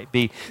whatever it might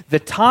be. The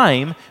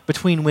time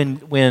between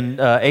when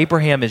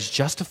Abraham is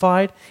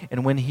justified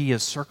and when he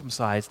is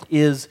circumcised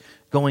is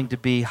going to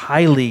be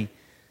highly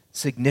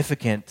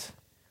significant.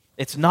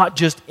 It's not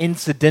just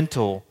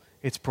incidental,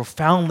 it's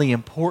profoundly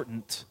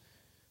important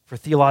for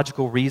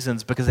theological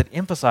reasons because it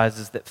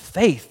emphasizes that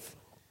faith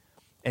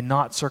and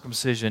not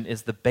circumcision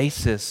is the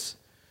basis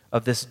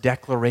of this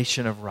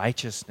declaration of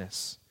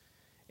righteousness.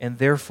 And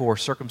therefore,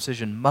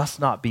 circumcision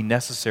must not be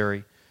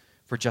necessary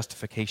for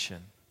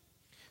justification.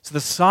 So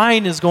the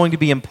sign is going to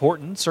be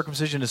important.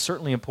 Circumcision is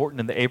certainly important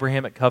in the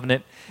Abrahamic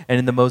covenant and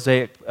in the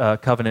Mosaic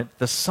covenant.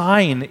 The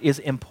sign is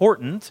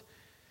important,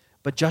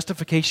 but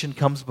justification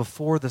comes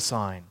before the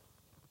sign.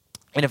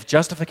 And if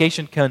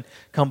justification can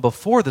come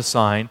before the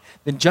sign,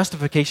 then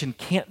justification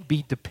can't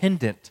be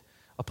dependent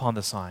upon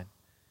the sign.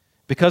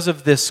 Because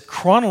of this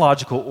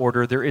chronological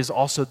order, there is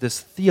also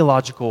this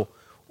theological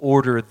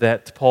order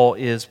that Paul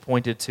is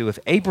pointed to. If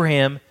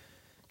Abraham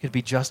could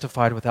be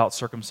justified without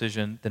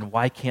circumcision, then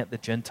why can't the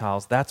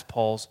Gentiles? That's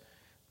Paul's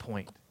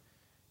point.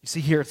 You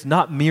see here, it's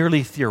not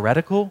merely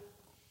theoretical,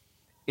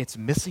 it's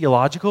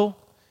missiological,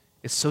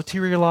 it's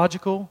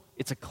soteriological,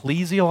 it's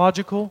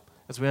ecclesiological,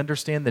 as we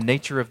understand the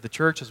nature of the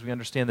church, as we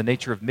understand the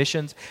nature of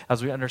missions,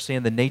 as we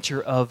understand the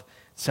nature of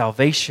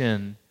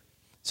salvation.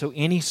 So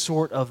any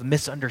sort of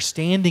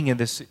misunderstanding in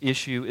this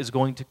issue is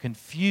going to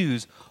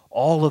confuse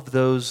all of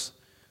those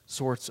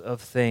sorts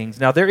of things.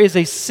 Now, there is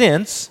a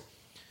sense,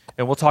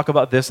 and we'll talk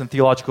about this in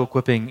theological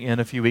equipping in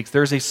a few weeks,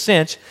 there's a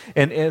sense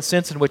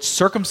in which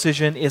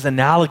circumcision is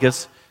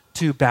analogous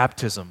to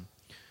baptism.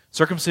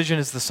 Circumcision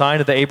is the sign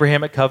of the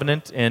Abrahamic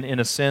covenant, and in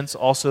a sense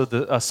also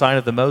a sign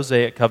of the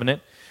Mosaic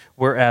covenant,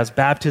 whereas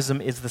baptism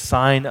is the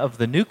sign of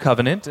the new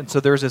covenant. And so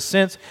there's a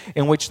sense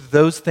in which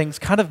those things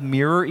kind of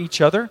mirror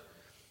each other.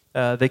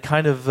 They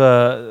kind of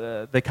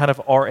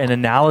are an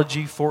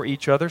analogy for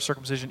each other.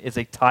 Circumcision is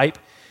a type,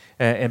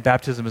 and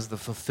baptism is the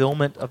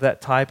fulfillment of that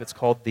type. It's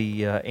called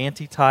the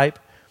antitype.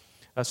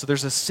 So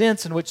there's a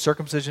sense in which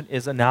circumcision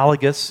is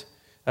analogous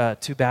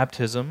to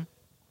baptism.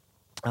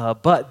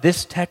 But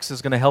this text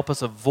is going to help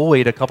us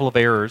avoid a couple of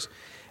errors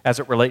as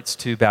it relates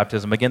to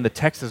baptism. Again, the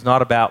text is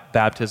not about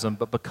baptism,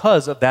 but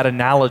because of that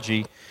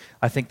analogy,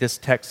 I think this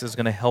text is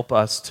going to help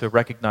us to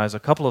recognize a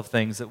couple of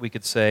things that we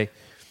could say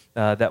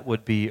that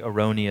would be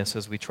erroneous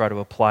as we try to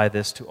apply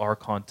this to our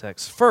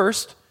context.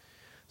 First,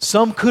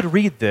 some could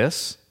read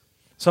this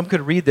and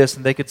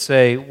they could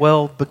say,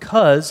 well,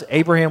 because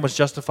Abraham was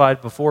justified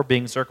before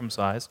being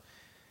circumcised,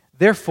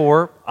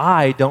 therefore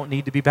I don't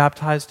need to be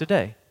baptized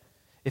today.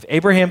 If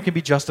Abraham can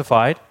be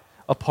justified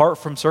apart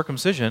from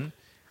circumcision,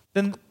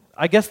 then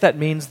I guess that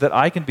means that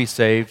I can be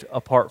saved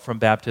apart from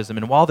baptism.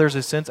 And while there's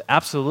a sense,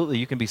 absolutely,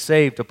 you can be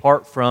saved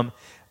apart from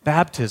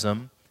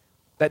baptism,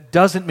 that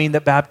doesn't mean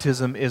that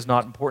baptism is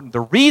not important.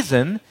 The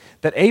reason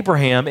that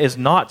Abraham is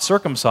not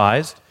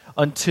circumcised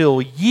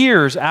until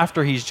years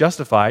after he's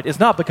justified is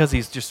not because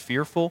he's just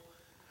fearful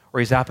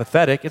or he's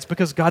apathetic. It's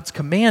because God's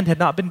command had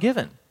not been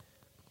given.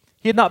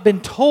 He had not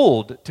been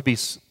told to be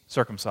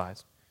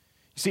circumcised.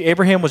 You see,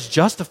 Abraham was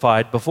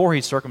justified before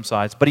he's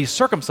circumcised, but he's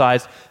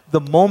circumcised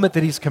the moment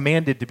that he's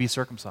commanded to be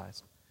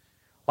circumcised.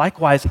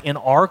 Likewise, in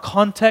our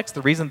context,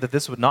 the reason that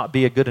this would not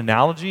be a good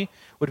analogy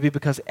would be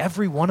because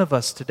every one of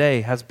us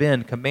today has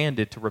been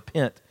commanded to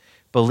repent,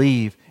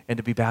 believe, and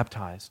to be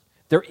baptized.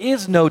 There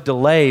is no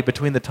delay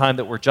between the time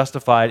that we're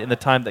justified and the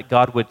time that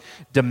God would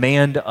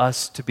demand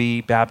us to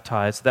be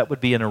baptized. That would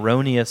be an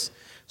erroneous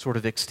sort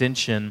of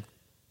extension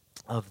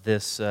of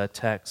this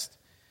text.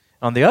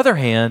 On the other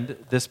hand,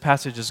 this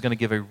passage is going to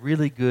give a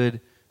really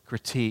good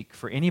critique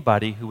for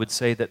anybody who would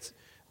say that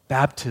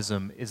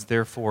baptism is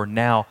therefore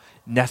now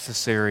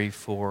necessary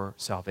for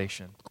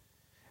salvation.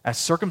 As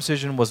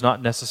circumcision was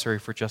not necessary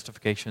for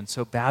justification,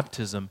 so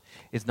baptism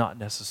is not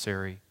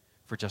necessary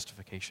for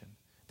justification.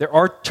 There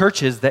are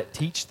churches that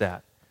teach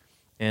that.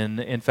 And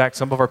in fact,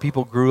 some of our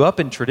people grew up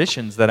in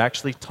traditions that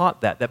actually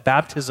taught that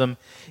baptism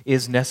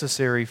is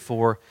necessary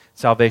for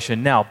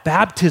salvation. Now,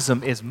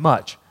 baptism is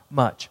much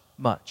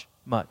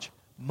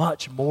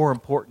more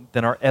important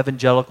than our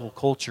evangelical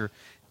culture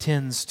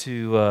tends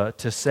to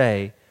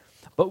say.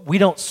 But we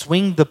don't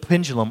swing the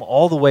pendulum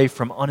all the way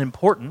from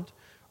unimportant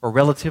or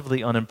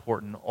relatively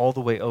unimportant all the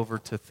way over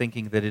to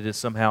thinking that it is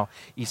somehow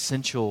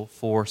essential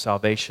for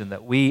salvation.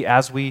 That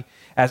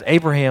as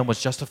Abraham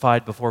was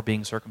justified before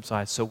being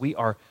circumcised, so we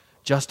are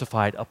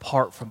justified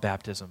apart from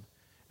baptism.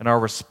 And our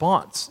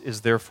response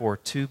is therefore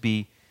to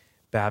be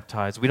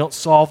baptized. We don't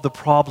solve the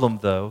problem,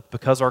 though,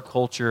 because our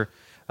culture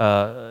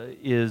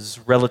is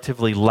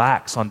relatively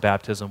lax on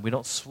baptism. We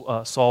don't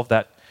solve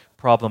that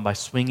problem by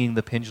swinging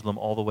the pendulum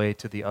all the way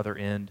to the other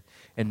end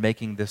and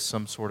making this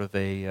some sort of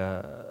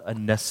a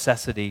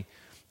necessity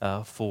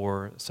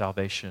for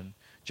salvation.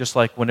 Just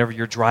like whenever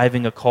you're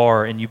driving a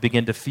car and you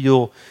begin to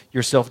feel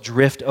yourself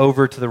drift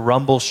over to the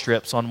rumble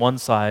strips on one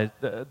side,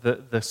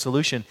 the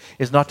solution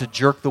is not to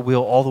jerk the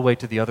wheel all the way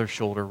to the other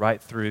shoulder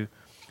right through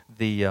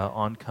the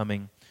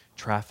oncoming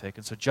traffic.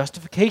 And so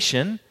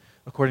justification,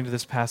 according to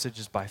this passage,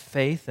 is by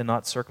faith and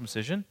not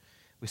circumcision.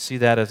 We see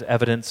that as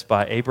evidenced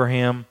by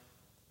Abraham.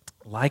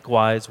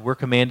 Likewise, we're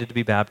commanded to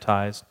be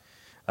baptized,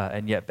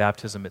 and yet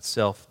baptism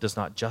itself does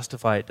not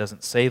justify, it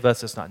doesn't save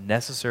us, it's not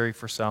necessary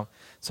for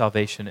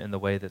salvation in the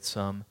way that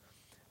some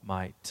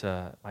might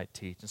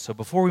teach. And so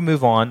before we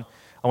move on,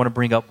 I want to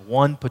bring up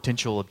one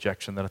potential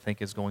objection that I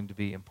think is going to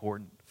be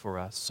important for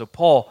us. So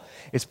Paul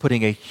is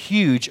putting a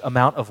huge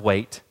amount of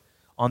weight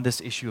on this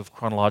issue of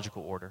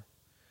chronological order.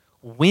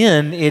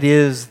 When it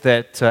is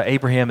that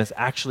Abraham is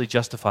actually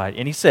justified,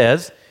 and he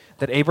says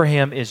that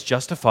Abraham is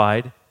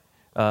justified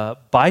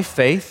by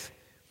faith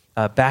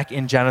back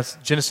in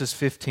Genesis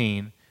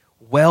 15,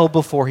 well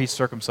before he's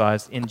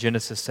circumcised in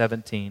Genesis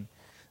 17.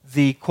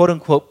 The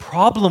quote-unquote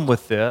problem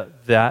with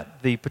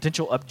that, the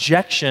potential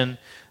objection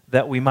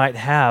that we might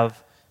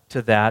have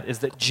to that is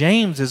that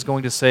James is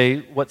going to say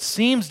what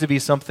seems to be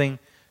something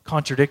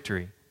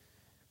contradictory.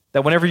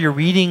 That whenever you're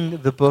reading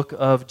the book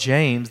of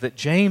James, that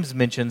James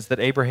mentions that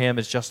Abraham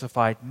is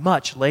justified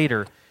much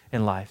later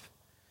in life.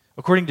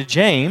 According to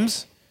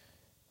James,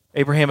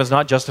 Abraham is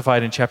not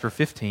justified in chapter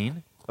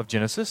 15 of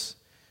Genesis.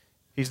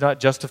 He's not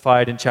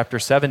justified in chapter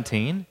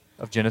 17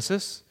 of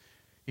Genesis.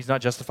 He's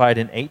not justified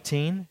in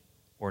 18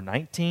 or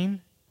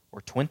 19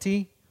 or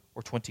 20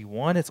 or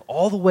 21. It's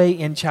all the way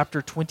in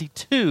chapter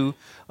 22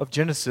 of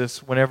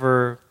Genesis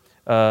whenever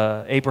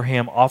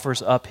Abraham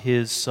offers up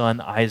his son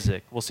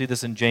Isaac. We'll see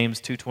this in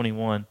James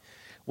 2:21.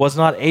 Was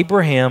not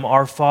Abraham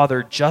our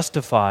father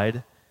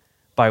justified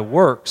by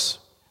works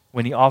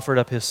when he offered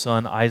up his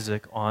son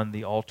Isaac on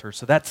the altar?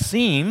 So that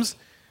seems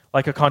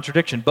like a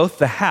contradiction. Both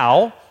the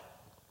how,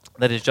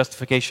 that is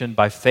justification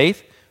by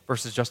faith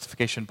versus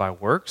justification by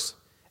works,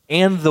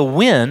 and the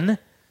when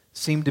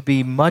seem to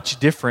be much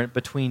different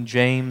between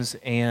James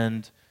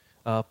and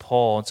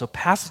Paul. And so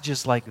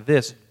passages like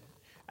this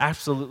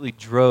absolutely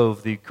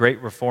drove the great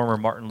reformer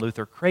Martin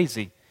Luther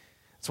crazy.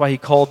 That's why he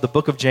called the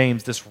book of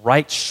James this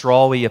right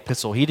strawy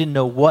epistle. He didn't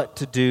know what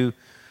to do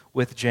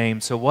with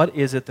James. So what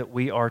is it that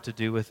we are to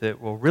do with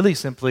it? Well, really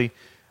simply,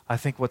 I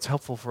think what's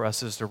helpful for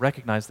us is to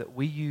recognize that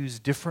we use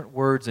different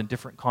words in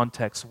different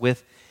contexts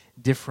with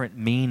different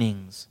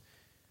meanings.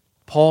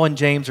 Paul and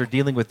James are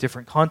dealing with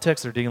different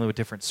contexts. They're dealing with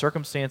different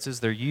circumstances.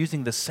 They're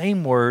using the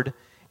same word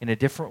in a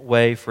different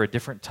way for a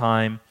different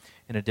time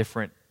in a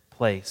different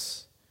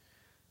place.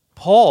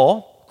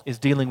 Paul is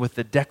dealing with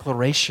the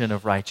declaration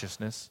of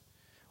righteousness,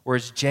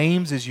 whereas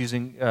James is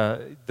using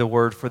the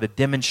word for the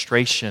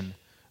demonstration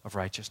of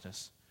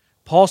righteousness.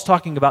 Paul's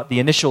talking about the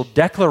initial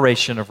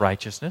declaration of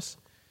righteousness.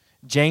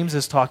 James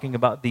is talking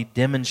about the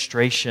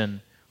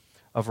demonstration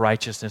of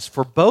righteousness.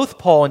 For both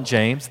Paul and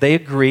James, they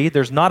agree.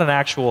 There's not an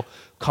actual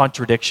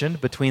contradiction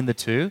between the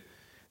two.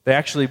 They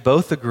actually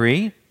both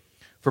agree.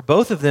 For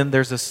both of them,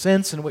 there's a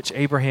sense in which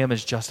Abraham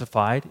is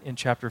justified in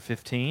chapter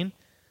 15.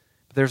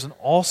 But there's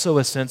also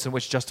a sense in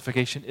which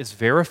justification is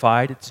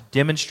verified, it's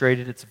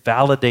demonstrated, it's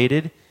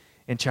validated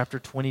in chapter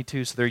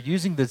 22. So they're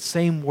using the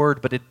same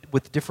word, but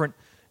with different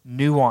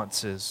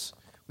nuances.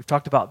 We've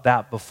talked about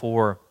that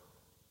before.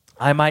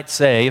 I might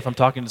say, if I'm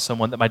talking to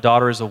someone, that my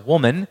daughter is a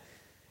woman,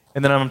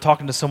 and then I'm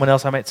talking to someone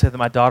else, I might say that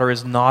my daughter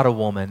is not a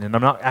woman, and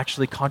I'm not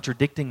actually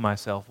contradicting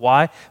myself.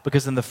 Why?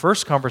 Because in the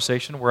first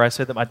conversation where I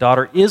said that my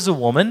daughter is a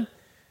woman,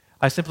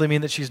 I simply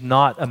mean that she's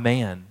not a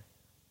man.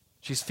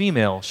 She's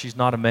female, she's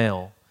not a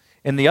male.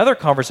 In the other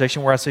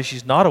conversation where I say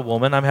she's not a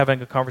woman, I'm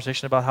having a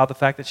conversation about how the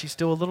fact that she's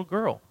still a little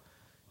girl.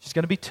 She's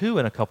going to be 2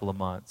 in a couple of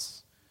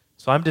months.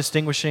 So I'm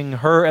distinguishing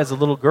her as a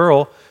little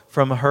girl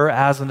from her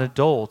as an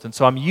adult. And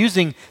so I'm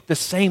using the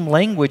same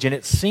language, and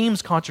it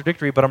seems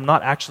contradictory, but I'm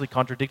not actually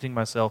contradicting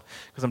myself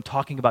because I'm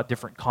talking about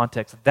different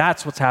contexts.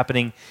 That's what's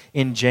happening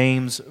in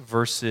James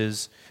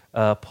versus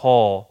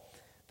Paul.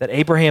 That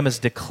Abraham is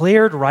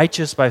declared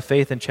righteous by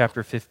faith in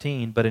chapter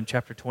 15, but in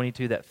chapter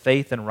 22, that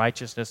faith and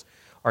righteousness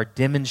are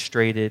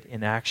demonstrated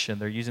in action.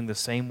 They're using the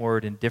same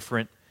word in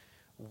different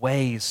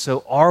ways.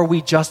 So are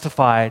we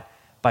justified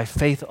by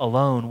faith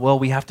alone? Well,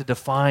 we have to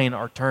define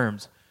our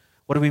terms.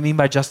 What do we mean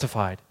by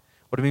justified?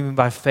 What do we mean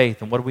by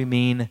faith? And what do we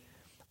mean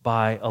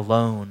by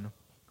alone?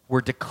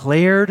 We're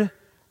declared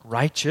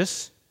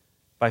righteous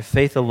by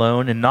faith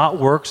alone and not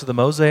works of the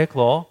Mosaic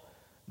law,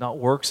 not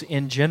works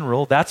in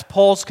general. That's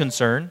Paul's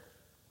concern.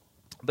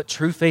 But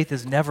true faith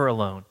is never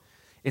alone.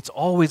 It's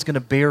always going to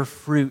bear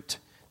fruit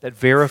that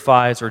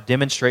verifies or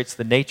demonstrates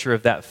the nature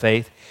of that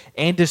faith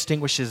and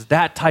distinguishes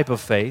that type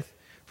of faith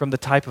from the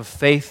type of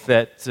faith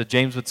that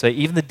James would say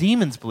even the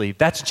demons believe.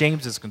 That's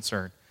James's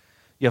concern.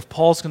 You have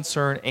Paul's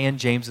concern and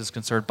James's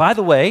concern. By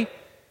the way,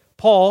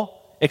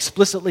 Paul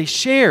explicitly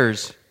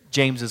shares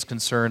James's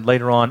concern.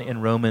 Later on in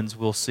Romans,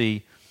 we'll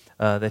see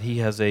that he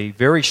has a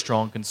very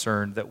strong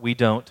concern that we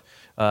don't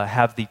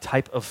have the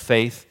type of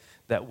faith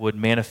that would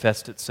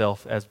manifest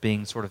itself as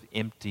being sort of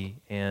empty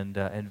and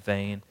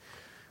vain.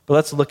 But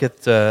let's look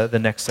at the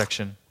next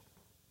section.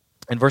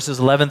 In verses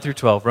 11 through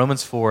 12,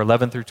 Romans 4,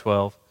 11 through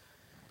 12,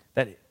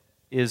 that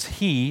is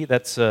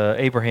that's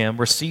Abraham,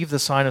 received the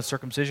sign of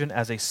circumcision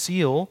as a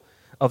seal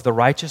of the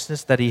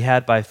righteousness that he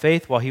had by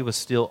faith while he was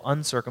still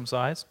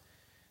uncircumcised.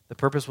 The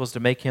purpose was to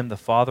make him the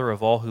father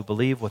of all who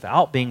believe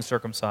without being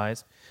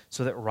circumcised,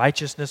 so that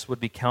righteousness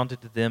would be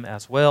counted to them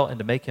as well, and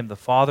to make him the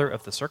father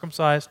of the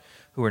circumcised,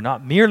 who are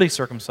not merely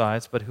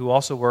circumcised, but who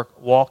also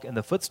walk in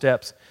the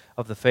footsteps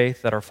of the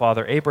faith that our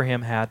father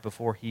Abraham had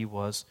before he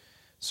was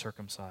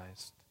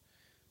circumcised.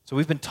 So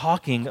we've been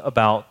talking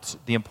about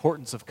the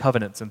importance of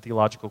covenants and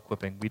theological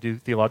equipping. We do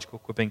theological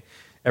equipping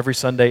every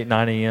Sunday at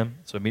 9 a.m.,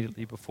 so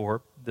immediately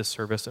before this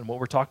service. And what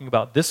we're talking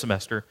about this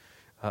semester,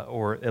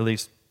 or at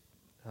least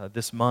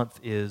this month,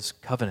 is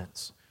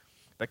covenants.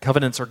 That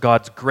covenants are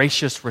God's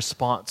gracious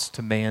response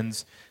to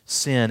man's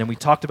sin. And we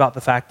talked about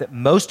the fact that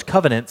most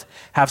covenants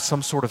have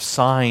some sort of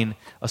sign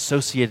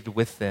associated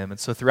with them. And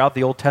so throughout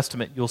the Old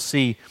Testament, you'll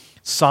see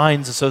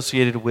signs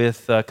associated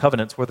with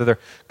covenants, whether they're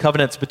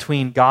covenants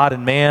between God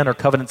and man or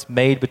covenants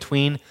made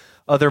between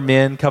other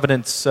men,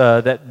 covenants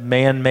that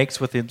man makes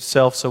with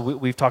himself. So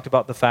we've talked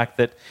about the fact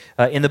that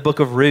in the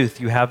book of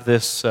Ruth, you have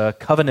this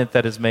covenant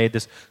that is made,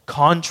 this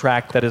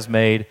contract that is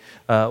made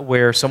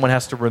where someone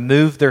has to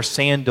remove their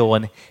sandal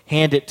and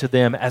hand it to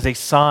them as a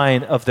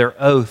sign of their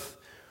oath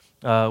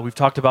We've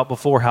talked about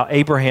before how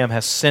Abraham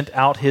has sent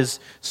out his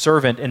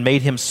servant and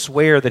made him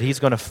swear that he's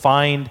going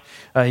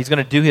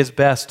to do his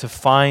best to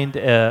find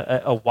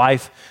a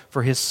wife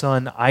for his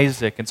son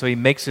Isaac. And so he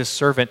makes his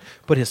servant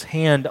put his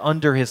hand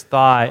under his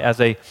thigh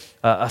as a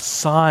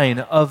sign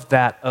of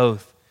that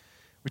oath.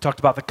 We talked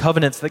about the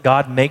covenants that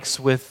God makes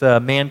with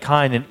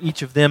mankind, and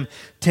each of them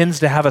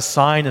tends to have a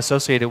sign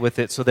associated with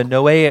it. So the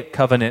Noahic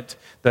covenant,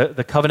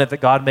 the covenant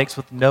that God makes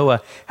with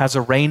Noah, has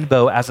a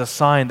rainbow as a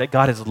sign that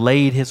God has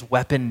laid his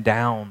weapon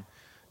down.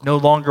 No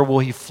longer will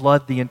he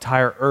flood the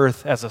entire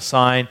earth as a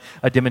sign,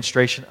 a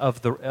demonstration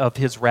of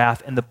his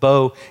wrath. And the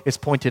bow is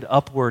pointed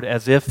upward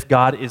as if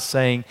God is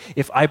saying,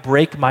 if I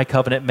break my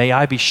covenant, may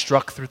I be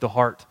struck through the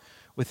heart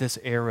with this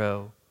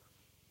arrow.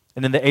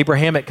 And in the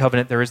Abrahamic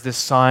covenant, there is this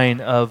sign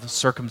of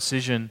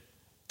circumcision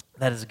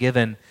that is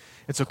given.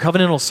 And so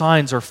covenantal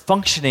signs are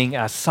functioning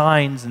as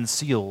signs and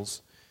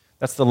seals.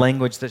 That's the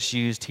language that's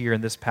used here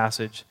in this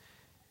passage.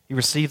 You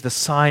receive the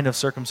sign of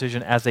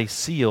circumcision as a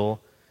seal,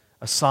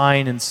 a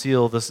sign and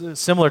seal,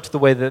 similar to the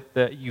way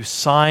that you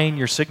sign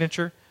your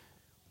signature.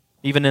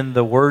 Even in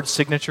the word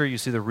signature, you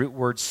see the root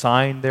word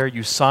sign there.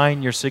 You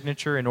sign your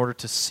signature in order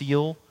to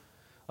seal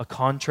a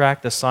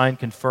contract. The sign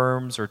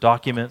confirms or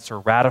documents or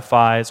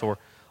ratifies or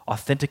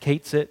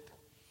authenticates it.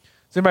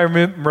 Does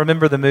anybody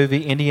remember the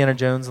movie Indiana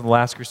Jones and the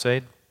Last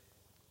Crusade?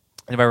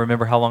 Anybody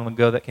remember how long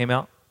ago that came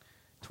out?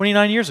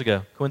 29 years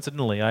ago,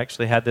 coincidentally. I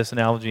actually had this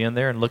analogy in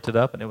there and looked it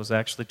up, and it was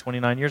actually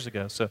 29 years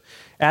ago. So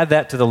add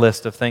that to the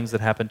list of things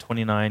that happened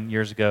 29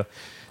 years ago.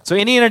 So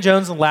Indiana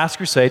Jones and the Last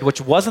Crusade, which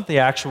wasn't the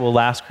actual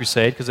Last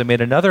Crusade, because they made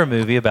another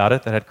movie about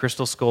it that had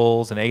crystal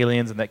skulls and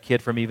aliens and that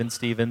kid from Even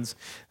Stevens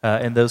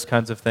and those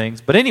kinds of things.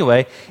 But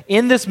anyway,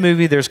 in this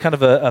movie, there's kind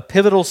of a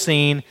pivotal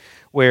scene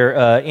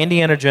where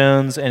Indiana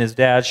Jones and his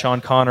dad,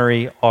 Sean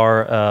Connery,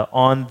 are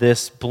on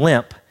this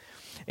blimp.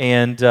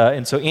 And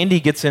so Indy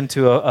gets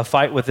into a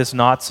fight with this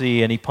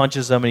Nazi, and he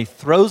punches him, and he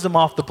throws him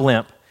off the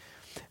blimp.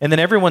 And then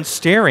everyone's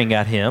staring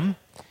at him,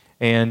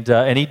 and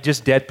he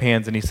just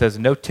deadpans, and he says,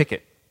 "No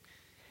ticket."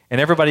 And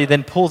everybody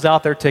then pulls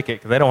out their ticket,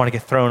 because they don't want to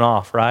get thrown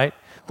off, right?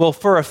 Well,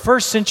 for a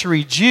first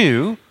century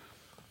Jew,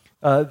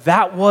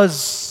 that was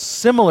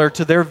similar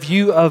to their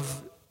view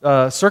of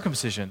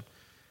circumcision.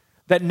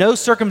 That no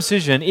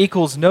circumcision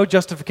equals no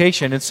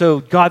justification, and so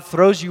God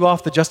throws you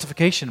off the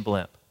justification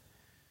blimp.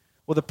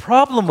 Well, the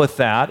problem with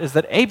that is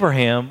that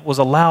Abraham was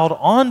allowed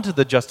onto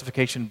the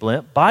justification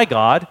blimp by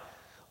God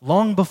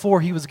long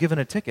before he was given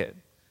a ticket.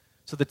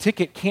 So the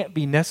ticket can't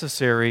be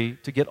necessary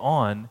to get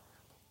on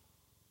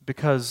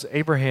because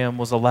Abraham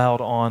was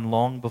allowed on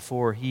long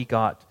before he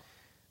got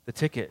the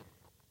ticket.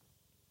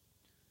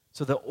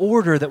 So the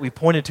order that we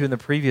pointed to in the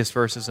previous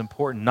verse is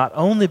important, not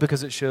only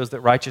because it shows that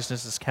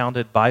righteousness is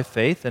counted by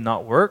faith and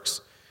not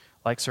works,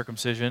 like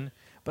circumcision,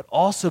 but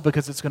also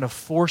because it's going to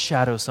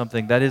foreshadow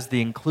something, that is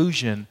the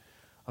inclusion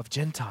of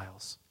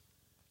Gentiles.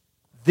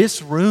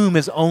 This room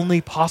is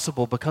only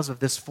possible because of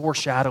this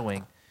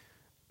foreshadowing.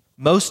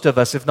 Most of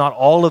us, if not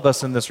all of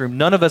us in this room,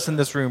 none of us in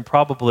this room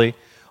probably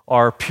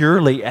are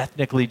purely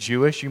ethnically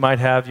Jewish. You might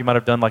have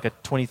done like a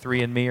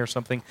 23andMe or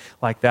something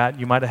like that.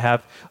 You might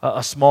have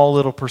a small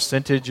little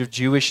percentage of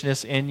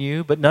Jewishness in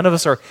you, but none of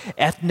us are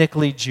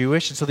ethnically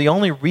Jewish. And so the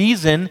only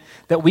reason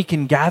that we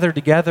can gather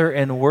together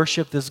and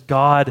worship this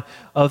God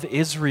of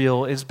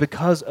Israel is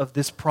because of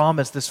this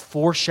promise, this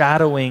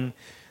foreshadowing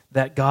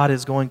that God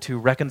is going to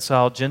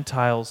reconcile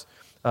Gentiles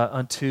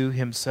unto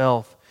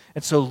himself.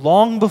 And so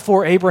long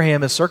before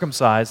Abraham is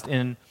circumcised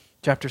in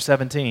chapter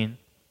 17,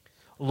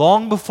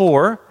 long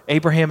before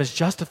Abraham is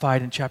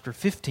justified in chapter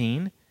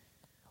 15,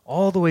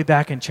 all the way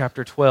back in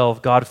chapter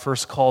 12, God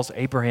first calls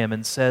Abraham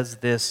and says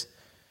this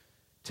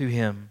to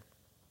him.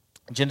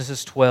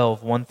 Genesis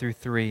 12, 1 through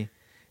 3.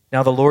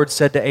 Now the Lord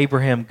said to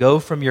Abraham, "Go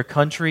from your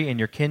country and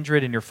your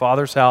kindred and your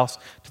father's house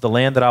to the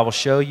land that I will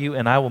show you,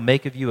 and I will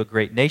make of you a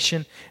great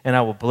nation, and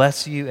I will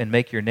bless you and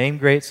make your name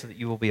great so that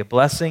you will be a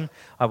blessing.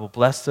 I will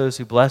bless those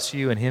who bless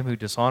you, and him who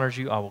dishonors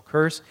you I will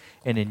curse,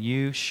 and in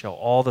you shall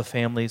all the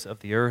families of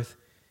the earth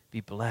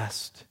be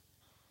blessed.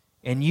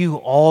 And you,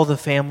 all the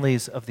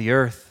families of the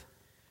earth,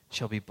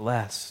 shall be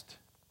blessed."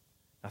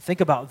 Now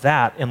think about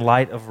that in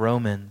light of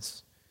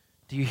Romans.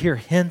 Do you hear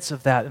hints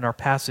of that in our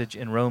passage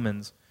in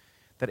Romans?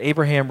 That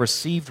Abraham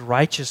received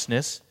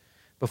righteousness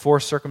before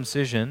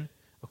circumcision,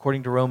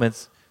 according to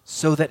Romans,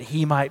 so that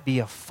he might be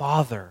a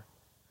father.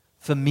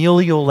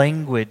 Familial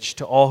language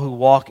to all who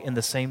walk in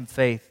the same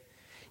faith.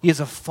 He is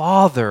a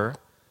father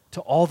to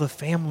all the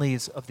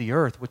families of the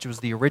earth, which was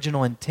the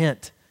original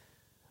intent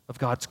of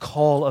God's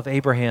call of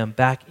Abraham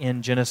back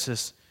in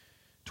Genesis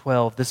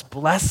 12. This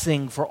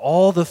blessing for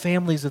all the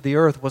families of the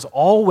earth was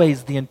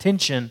always the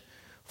intention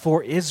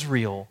for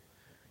Israel.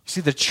 You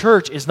see, the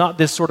church is not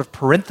this sort of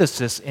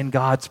parenthesis in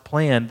God's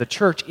plan. The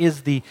church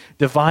is the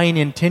divine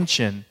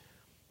intention.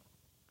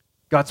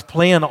 God's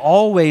plan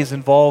always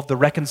involved the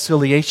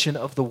reconciliation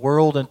of the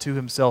world unto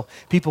himself.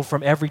 People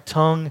from every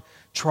tongue,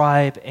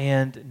 tribe,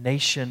 and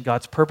nation.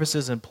 God's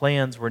purposes and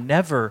plans were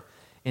never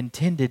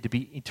intended to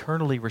be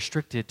eternally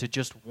restricted to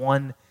just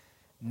one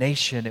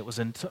nation. It was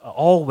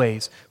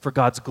always for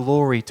God's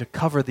glory to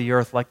cover the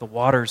earth like the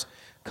waters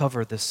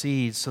cover the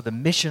seas. So the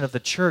mission of the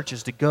church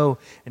is to go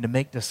and to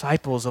make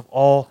disciples of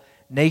all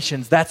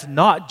nations. That's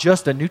not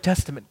just a New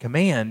Testament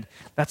command.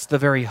 That's the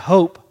very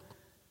hope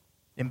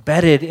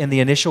embedded in the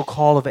initial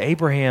call of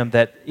Abraham,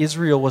 that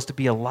Israel was to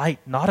be a light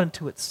not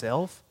unto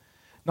itself,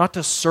 not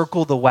to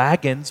circle the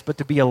wagons, but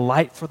to be a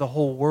light for the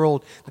whole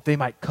world, that they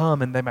might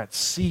come and they might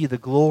see the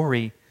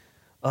glory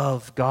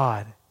of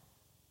God.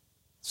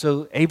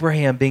 So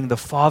Abraham, being the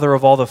father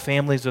of all the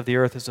families of the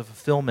earth, is a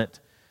fulfillment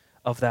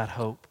of that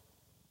hope.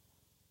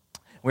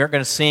 We aren't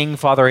going to sing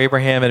Father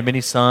Abraham had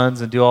many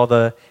sons and do all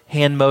the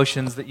hand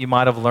motions that you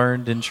might have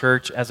learned in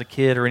church as a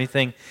kid or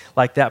anything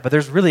like that, but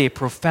there's really a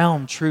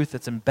profound truth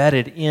that's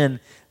embedded in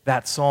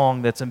that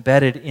song, that's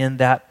embedded in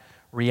that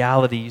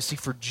reality. You see,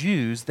 for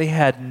Jews, they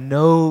had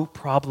no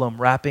problem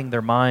wrapping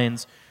their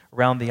minds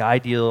around the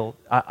idea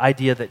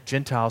that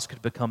Gentiles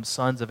could become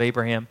sons of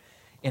Abraham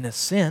in a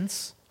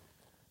sense,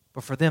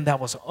 but for them that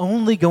was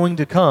only going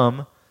to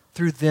come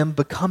through them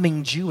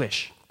becoming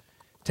Jewish,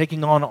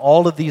 taking on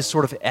all of these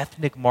sort of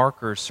ethnic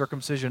markers,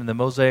 circumcision and the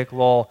Mosaic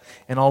Law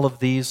and all of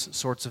these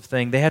sorts of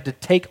things. They had to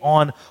take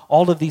on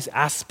all of these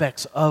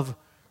aspects of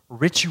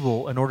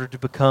ritual in order to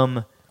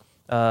become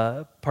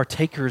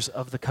partakers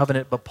of the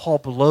covenant, but Paul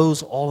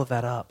blows all of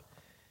that up.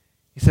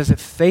 He says,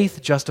 if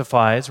faith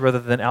justifies rather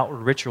than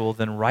outward ritual,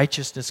 then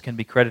righteousness can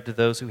be credited to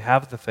those who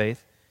have the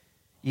faith,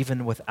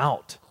 even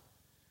without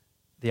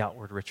the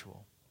outward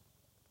ritual.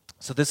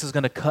 So this is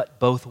going to cut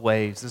both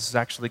ways. This is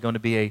actually going to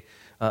be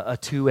a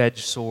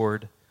two-edged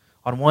sword.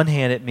 On one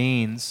hand, it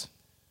means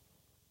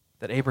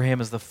that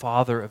Abraham is the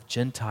father of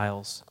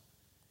Gentiles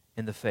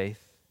in the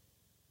faith.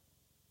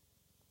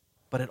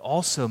 But it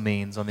also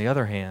means, on the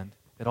other hand,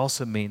 it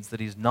also means that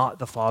he's not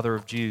the father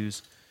of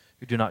Jews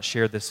who do not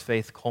share this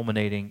faith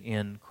culminating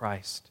in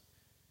Christ.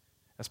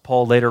 As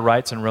Paul later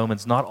writes in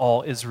Romans, not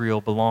all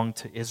Israel belong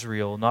to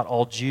Israel. Not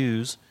all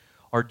Jews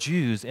are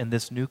Jews in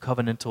this new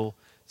covenantal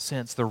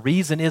sense. The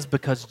reason is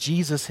because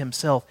Jesus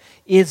himself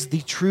is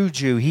the true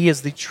Jew. He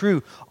is the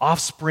true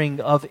offspring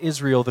of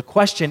Israel. The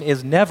question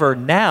is never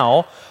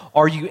now,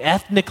 are you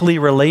ethnically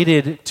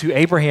related to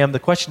Abraham? The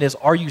question is,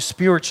 are you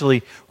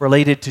spiritually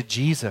related to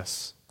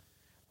Jesus?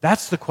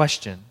 That's the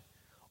question.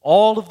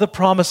 All of the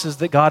promises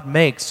that God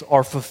makes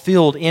are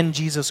fulfilled in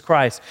Jesus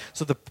Christ.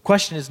 So the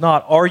question is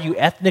not, are you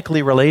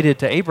ethnically related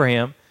to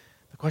Abraham?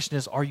 The question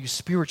is, are you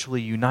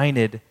spiritually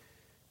united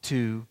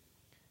to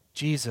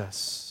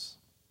Jesus?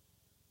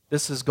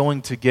 This is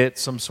going to get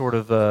some sort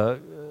of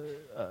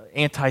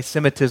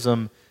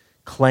anti-Semitism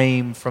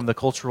claim from the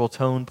cultural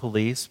tone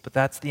police, but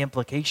that's the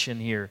implication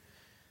here,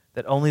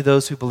 that only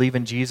those who believe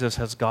in Jesus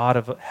have God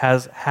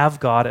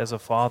as a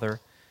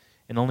father,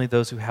 and only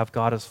those who have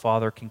God as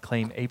father can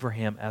claim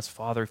Abraham as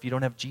father. If you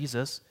don't have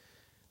Jesus,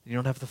 then you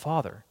don't have the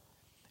Father.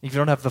 If you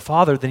don't have the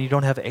Father, then you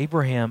don't have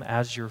Abraham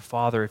as your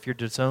father. If you're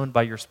disowned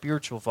by your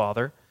spiritual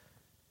father,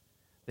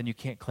 then you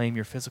can't claim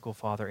your physical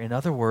father. In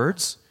other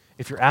words,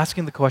 if you're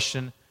asking the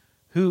question,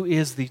 who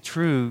is the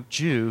true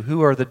Jew?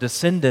 Who are the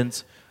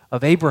descendants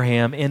of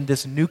Abraham in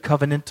this new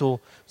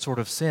covenantal sort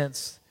of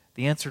sense?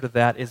 The answer to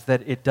that is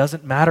that it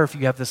doesn't matter if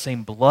you have the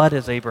same blood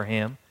as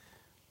Abraham,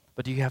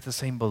 but do you have the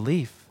same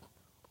belief?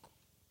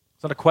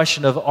 It's not a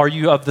question of are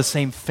you of the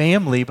same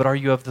family, but are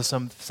you of the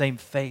same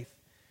faith?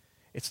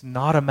 It's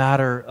not a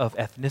matter of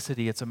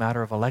ethnicity, it's a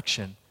matter of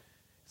election.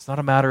 It's not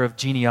a matter of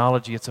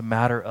genealogy, it's a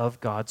matter of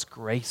God's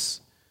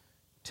grace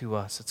to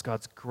us. It's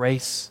God's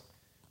grace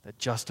that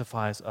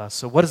justifies us.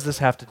 So what does this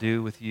have to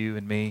do with you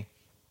and me?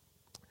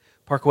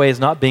 Parkway is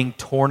not being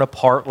torn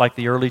apart like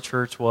the early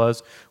church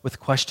was with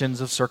questions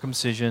of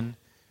circumcision.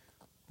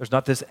 There's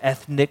not this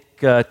ethnic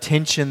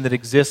tension that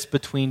exists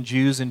between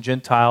Jews and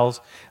Gentiles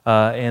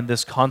and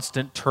this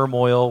constant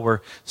turmoil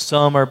where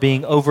some are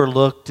being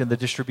overlooked in the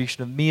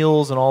distribution of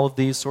meals and all of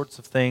these sorts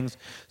of things.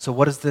 So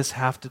what does this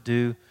have to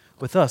do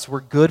with us? We're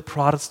good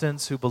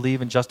Protestants who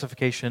believe in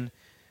justification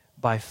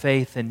by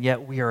faith, and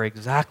yet we are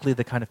exactly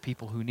the kind of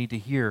people who need to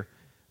hear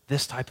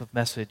this type of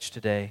message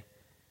today.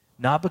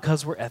 Not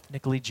because we're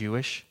ethnically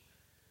Jewish,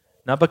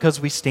 not because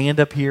we stand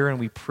up here and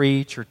we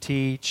preach or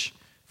teach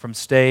from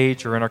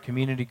stage or in our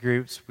community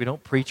groups. We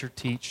don't preach or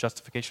teach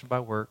justification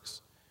by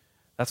works.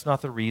 That's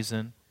not the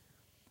reason.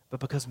 But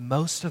because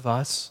most of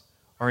us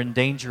are in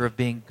danger of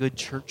being good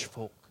church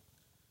folk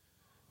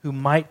who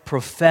might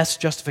profess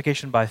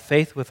justification by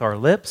faith with our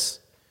lips,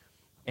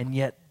 and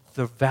yet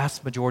the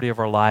vast majority of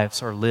our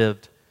lives are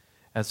lived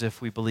as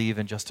if we believe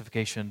in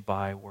justification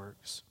by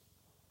works.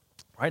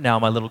 Right now,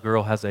 my little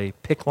girl has a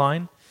PICC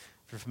line.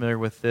 If you're familiar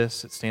with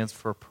this, it stands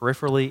for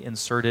peripherally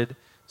inserted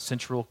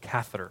central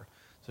catheter.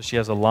 So she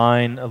has a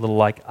line, a little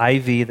like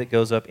IV that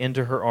goes up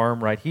into her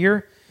arm right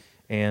here,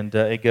 and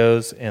it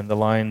goes, and the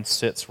line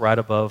sits right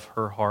above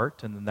her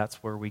heart, and then that's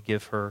where we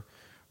give her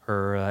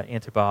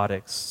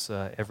antibiotics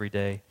every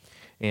day.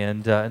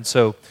 And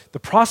so the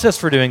process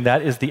for doing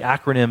that is the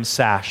acronym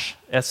SASH,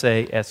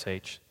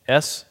 S-A-S-H.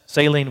 S,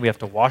 saline, we have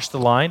to wash the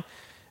line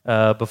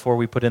before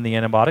we put in the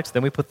antibiotics.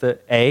 Then we put the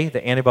A,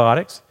 the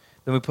antibiotics.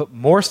 Then we put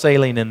more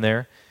saline in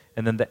there,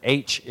 and then the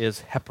H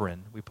is heparin.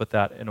 We put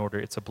that in order.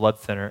 It's a blood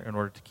thinner in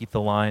order to keep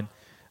the line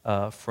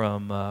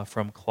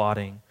from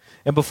clotting.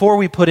 And before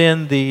we put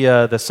in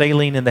the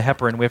saline and the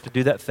heparin, we have to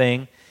do that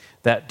thing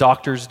that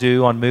doctors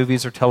do on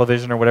movies or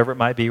television or whatever it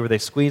might be, where they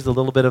squeeze a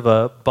little bit of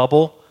a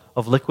bubble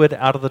of liquid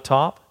out of the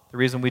top. The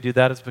reason we do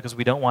that is because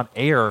we don't want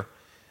air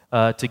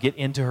to get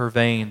into her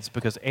veins,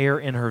 because air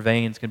in her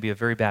veins can be a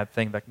very bad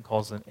thing that can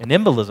cause an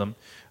embolism,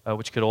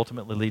 which could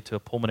ultimately lead to a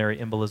pulmonary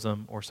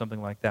embolism or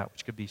something like that,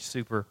 which could be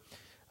super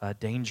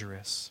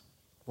dangerous.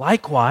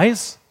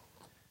 Likewise,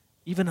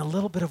 even a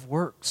little bit of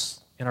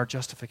works in our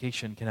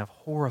justification can have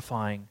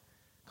horrifying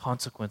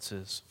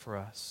consequences for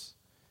us.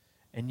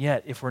 And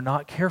yet, if we're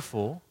not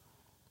careful,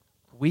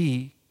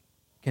 we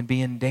can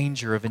be in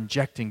danger of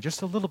injecting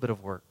just a little bit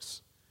of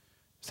works,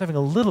 just having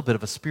a little bit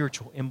of a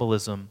spiritual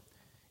embolism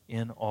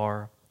in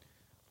our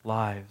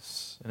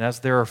lives. And as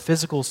there are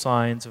physical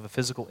signs of a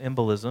physical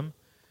embolism,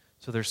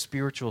 so there's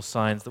spiritual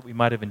signs that we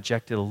might have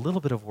injected a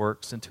little bit of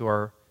works into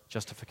our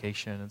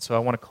justification. And so I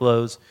want to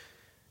close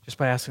just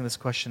by asking this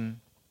question: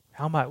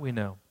 how might we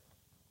know?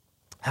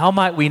 How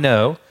might we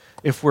know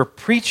if we're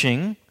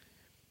preaching,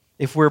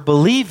 if we're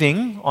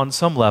believing on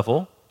some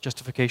level,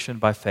 justification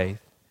by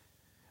faith,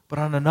 but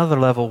on another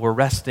level we're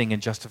resting in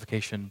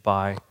justification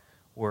by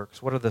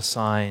works? What are the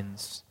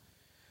signs?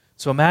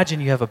 So imagine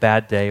you have a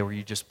bad day where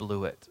you just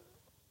blew it.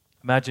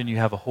 Imagine you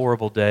have a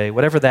horrible day,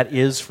 whatever that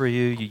is for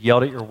you. You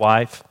yelled at your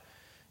wife,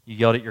 you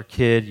yelled at your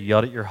kid, you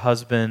yelled at your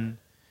husband,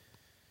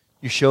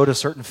 you showed a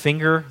certain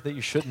finger that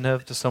you shouldn't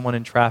have to someone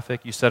in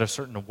traffic, you said a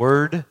certain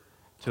word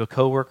to a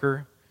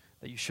coworker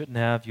that you shouldn't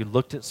have, you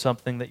looked at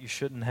something that you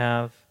shouldn't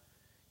have,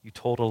 you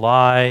told a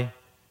lie,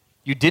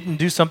 you didn't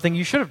do something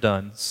you should have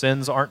done.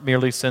 Sins aren't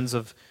merely sins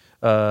of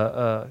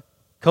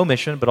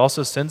commission, but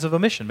also sins of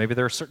omission. Maybe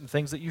there are certain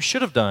things that you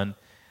should have done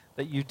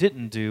that you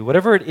didn't do.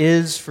 Whatever it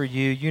is for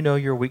you, you know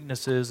your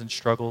weaknesses and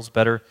struggles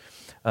better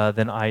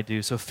than I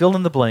do. So fill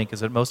in the blank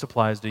as it most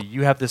applies to you.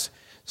 You have this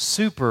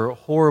super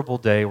horrible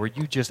day where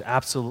you just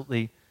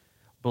absolutely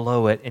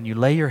blow it, and you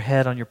lay your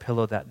head on your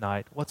pillow that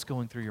night. What's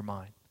going through your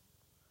mind?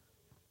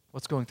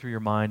 What's going through your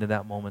mind in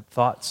that moment?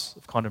 Thoughts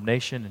of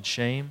condemnation and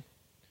shame?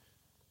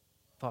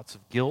 Thoughts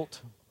of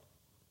guilt?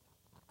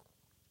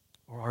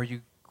 Or are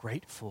you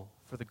grateful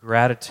for the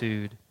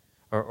gratitude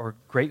or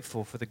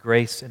grateful for the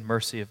grace and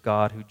mercy of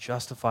God who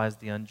justifies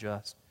the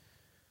unjust?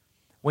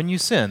 When you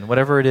sin,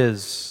 whatever it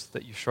is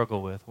that you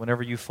struggle with,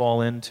 whenever you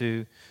fall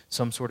into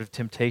some sort of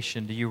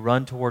temptation, do you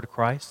run toward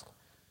Christ?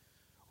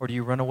 Or do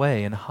you run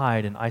away and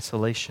hide in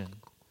isolation,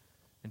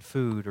 in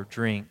food or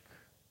drink,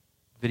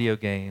 video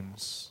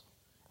games,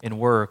 in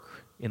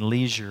work, in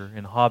leisure,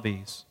 in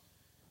hobbies?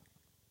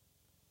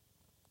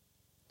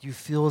 Do you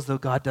feel as though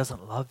God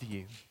doesn't love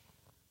you,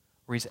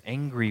 or He's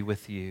angry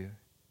with you,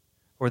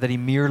 or that He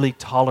merely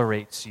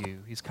tolerates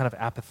you? He's kind of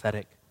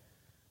apathetic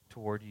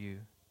toward you.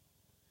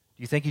 Do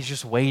you think He's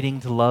just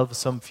waiting to love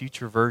some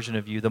future version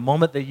of you? The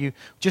moment that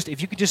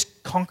if you could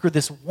just conquer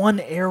this one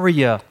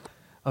area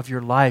of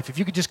your life, if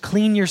you could just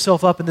clean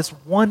yourself up in this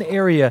one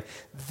area,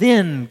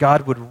 then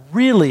God would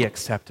really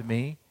accept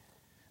me.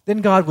 Then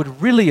God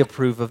would really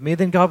approve of me.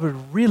 Then God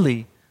would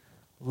really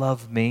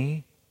love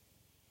me.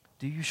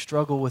 Do you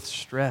struggle with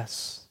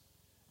stress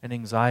and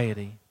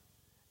anxiety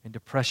and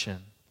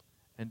depression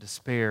and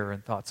despair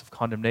and thoughts of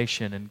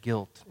condemnation and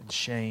guilt and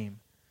shame?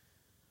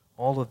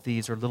 All of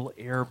these are little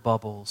air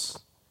bubbles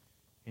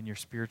in your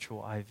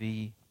spiritual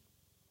IV.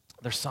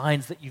 They're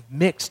signs that you've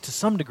mixed, to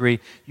some degree,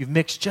 you've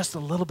mixed just a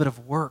little bit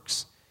of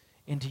works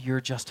into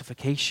your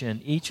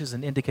justification. Each is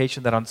an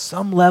indication that on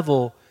some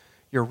level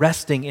you're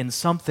resting in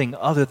something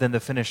other than the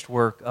finished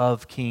work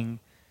of King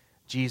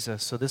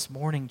Jesus. So this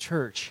morning,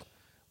 church,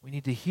 we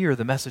need to hear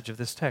the message of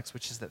this text,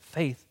 which is that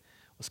faith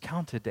was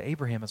counted to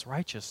Abraham as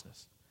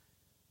righteousness.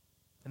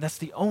 And that's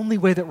the only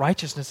way that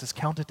righteousness is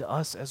counted to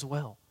us as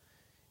well,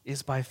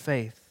 is by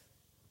faith.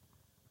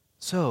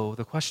 So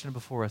the question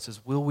before us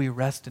is, will we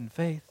rest in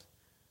faith,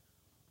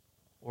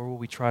 or will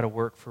we try to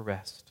work for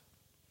rest?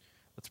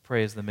 Let's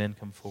pray as the men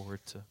come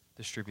forward to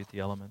distribute the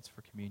elements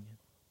for communion.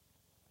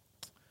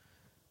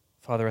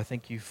 Father, I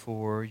thank you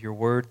for your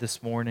word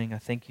this morning. I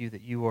thank you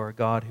that you are a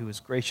God who is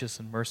gracious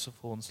and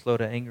merciful and slow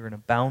to anger and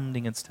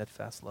abounding in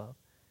steadfast love.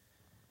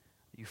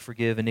 You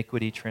forgive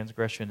iniquity,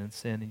 transgression, and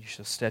sin, and you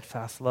show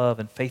steadfast love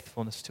and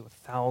faithfulness to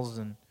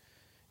 1,000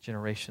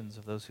 generations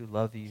of those who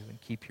love you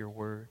and keep your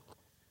word.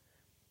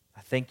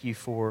 I thank you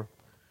for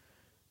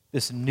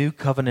this new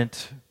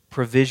covenant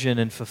provision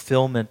and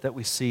fulfillment that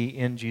we see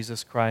in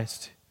Jesus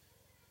Christ,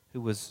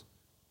 who was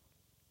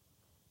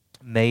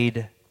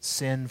made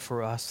sin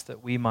for us,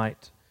 that we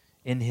might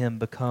in Him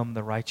become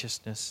the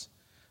righteousness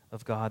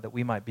of God, that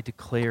we might be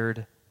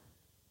declared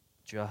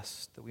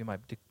just, that we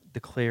might be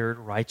declared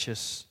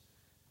righteous,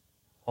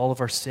 all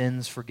of our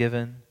sins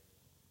forgiven,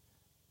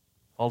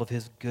 all of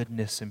His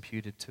goodness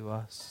imputed to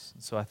us.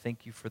 And so I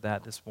thank you for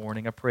that this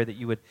morning. I pray that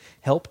you would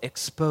help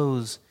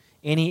expose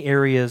any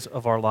areas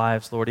of our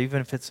lives, Lord,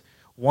 even if it's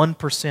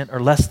 1% or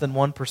less than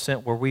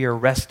 1% where we are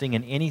resting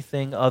in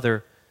anything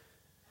other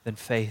than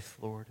faith,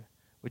 Lord.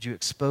 Would you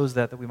expose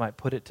that we might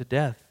put it to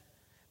death,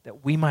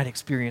 that we might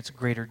experience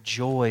greater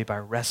joy by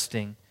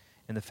resting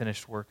in the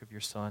finished work of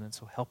your Son? And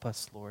so help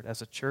us, Lord,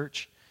 as a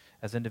church,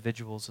 as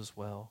individuals as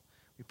well.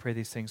 We pray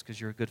these things because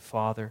you're a good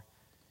Father.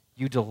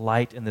 You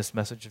delight in this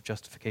message of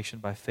justification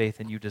by faith,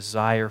 and you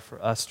desire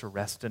for us to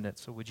rest in it.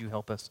 So would you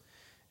help us?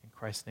 In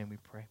Christ's name we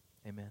pray.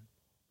 Amen.